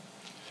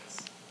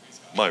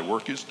 My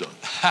work is done.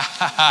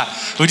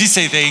 Would you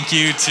say thank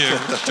you to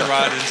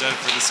Rod and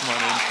Jennifer this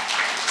morning?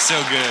 So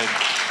good.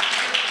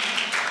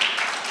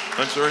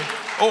 I'm sorry?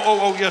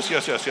 Oh,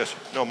 yes.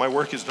 No, my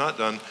work is not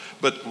done,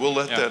 but we'll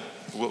let that,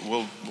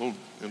 we'll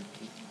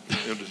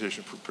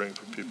invitation for praying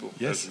for people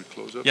as we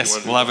close up.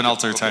 Yes, we'll have an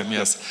altar time,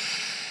 yes.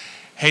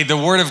 Hey, the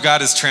Word of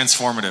God is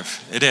transformative.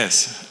 It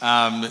is.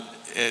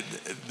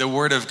 The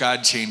Word of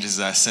God changes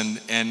us.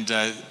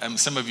 And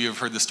some of you have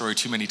heard the story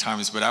too many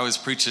times, but I was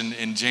preaching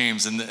in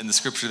James, and the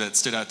scripture that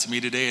stood out to me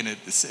today, and it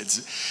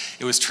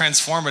was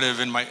transformative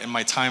in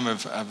my time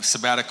of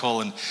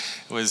sabbatical, and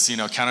it was,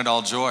 count it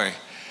all joy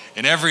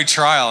in every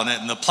trial,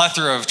 and the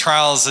plethora of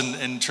trials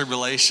and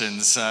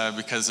tribulations,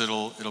 because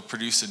it'll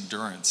produce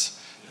endurance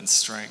and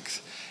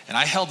strength. And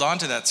I held on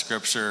to that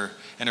scripture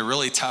in a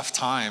really tough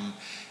time.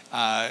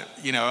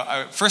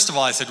 First of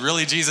all, I said,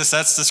 really, Jesus,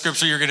 that's the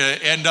scripture you're going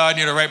to end on,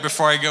 right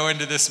before I go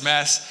into this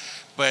mess?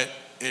 But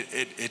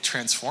it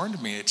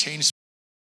transformed me. It changed